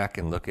go back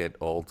and look at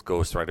old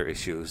Ghost Rider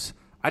issues,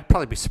 I'd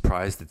probably be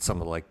surprised at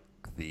some of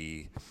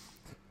the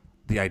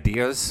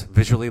ideas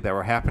visually that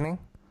were happening.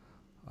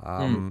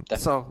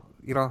 So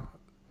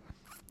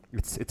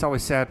it's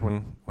always sad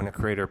when a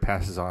creator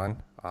passes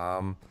on.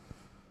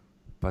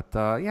 But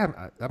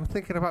I'm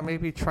thinking about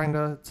maybe trying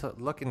to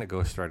look into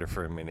Ghost Rider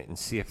for a minute and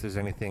see if there's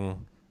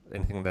anything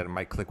that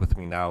might click with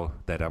me now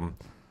that I'm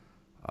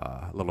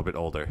a little bit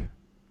older.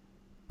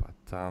 But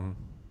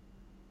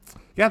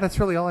that's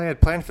really all I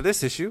had planned for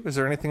this issue. Is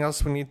there anything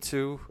else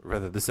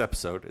this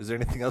episode? Is there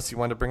anything else you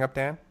want to bring up,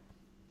 Dan?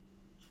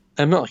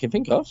 Not I can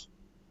think of.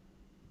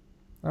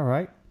 All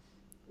right.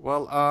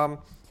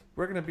 Well,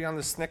 we're going to be on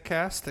the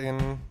Snickcast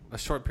in a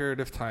short period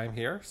of time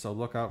here, so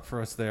look out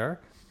for us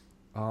there.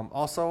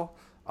 Also,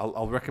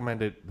 I'll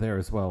recommend it there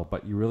as well,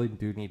 but you really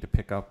do need to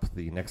pick up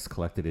the next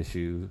collected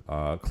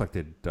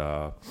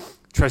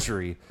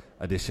Treasury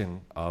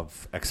edition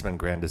of X-Men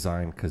Grand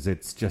Design, because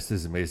it's just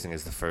as amazing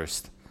as the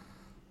first.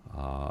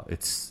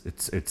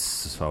 It's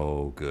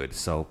so good.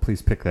 So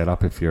please pick that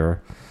up if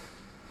you're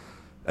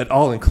at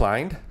all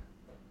inclined.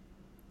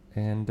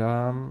 And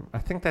I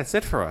think that's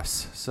it for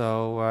us.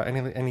 So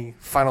any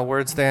final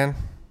words, Dan?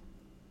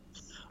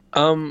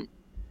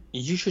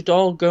 You should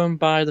all go and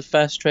buy the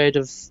first trade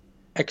of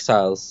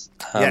Exiles.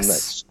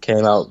 Yes,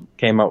 that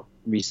came out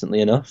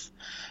recently enough,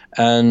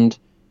 and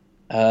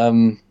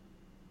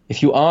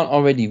if you aren't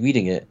already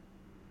reading it,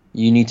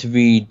 you need to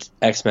read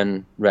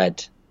X-Men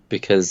Red,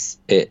 because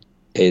it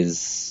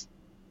is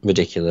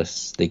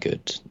ridiculously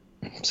good.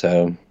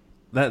 So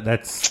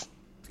those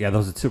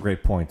are two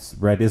great points.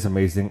 Red is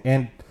amazing,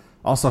 and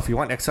also if you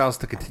want Exiles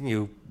to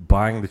continue,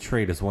 buying the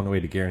trade is one way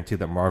to guarantee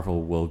that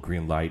Marvel will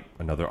greenlight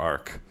another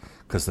arc,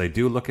 because they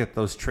do look at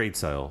those trade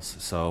sales.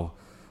 So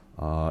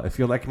if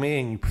you're like me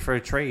and you prefer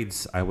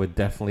trades, I would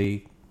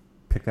definitely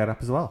pick that up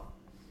as well.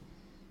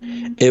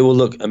 It will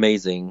look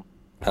amazing.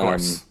 Of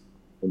course.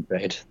 In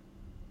trade.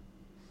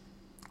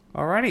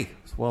 Alrighty.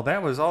 Well,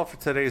 that was all for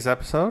today's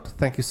episode.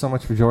 Thank you so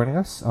much for joining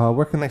us.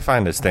 Where can they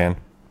find us, Dan?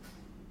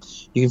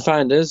 You can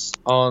find us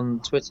on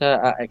Twitter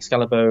at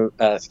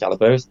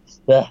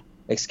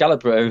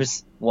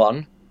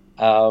Excalibros1,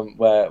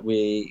 where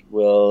we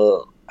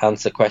will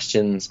answer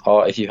questions,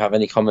 or if you have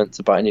any comments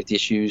about any of the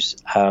issues,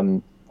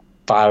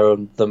 fire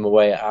them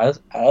away at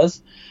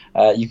us.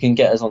 You can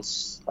get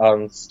us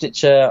on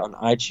Stitcher, on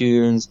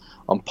iTunes,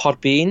 on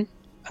Podbean.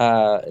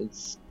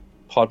 It's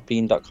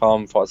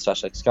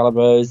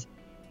podbean.com/Excalibros,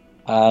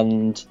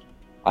 and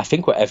I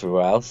think we're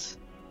everywhere else.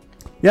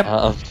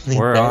 Yep,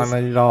 we're on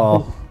it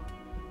all.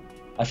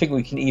 I think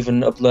we can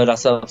even upload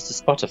ourselves to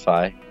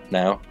Spotify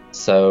now,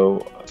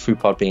 so through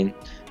Podbean.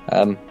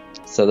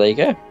 So there you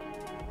go.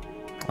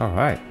 All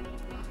right.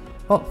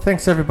 Well,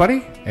 thanks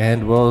everybody,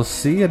 and we'll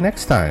see you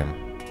next time.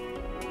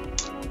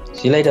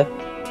 See you later.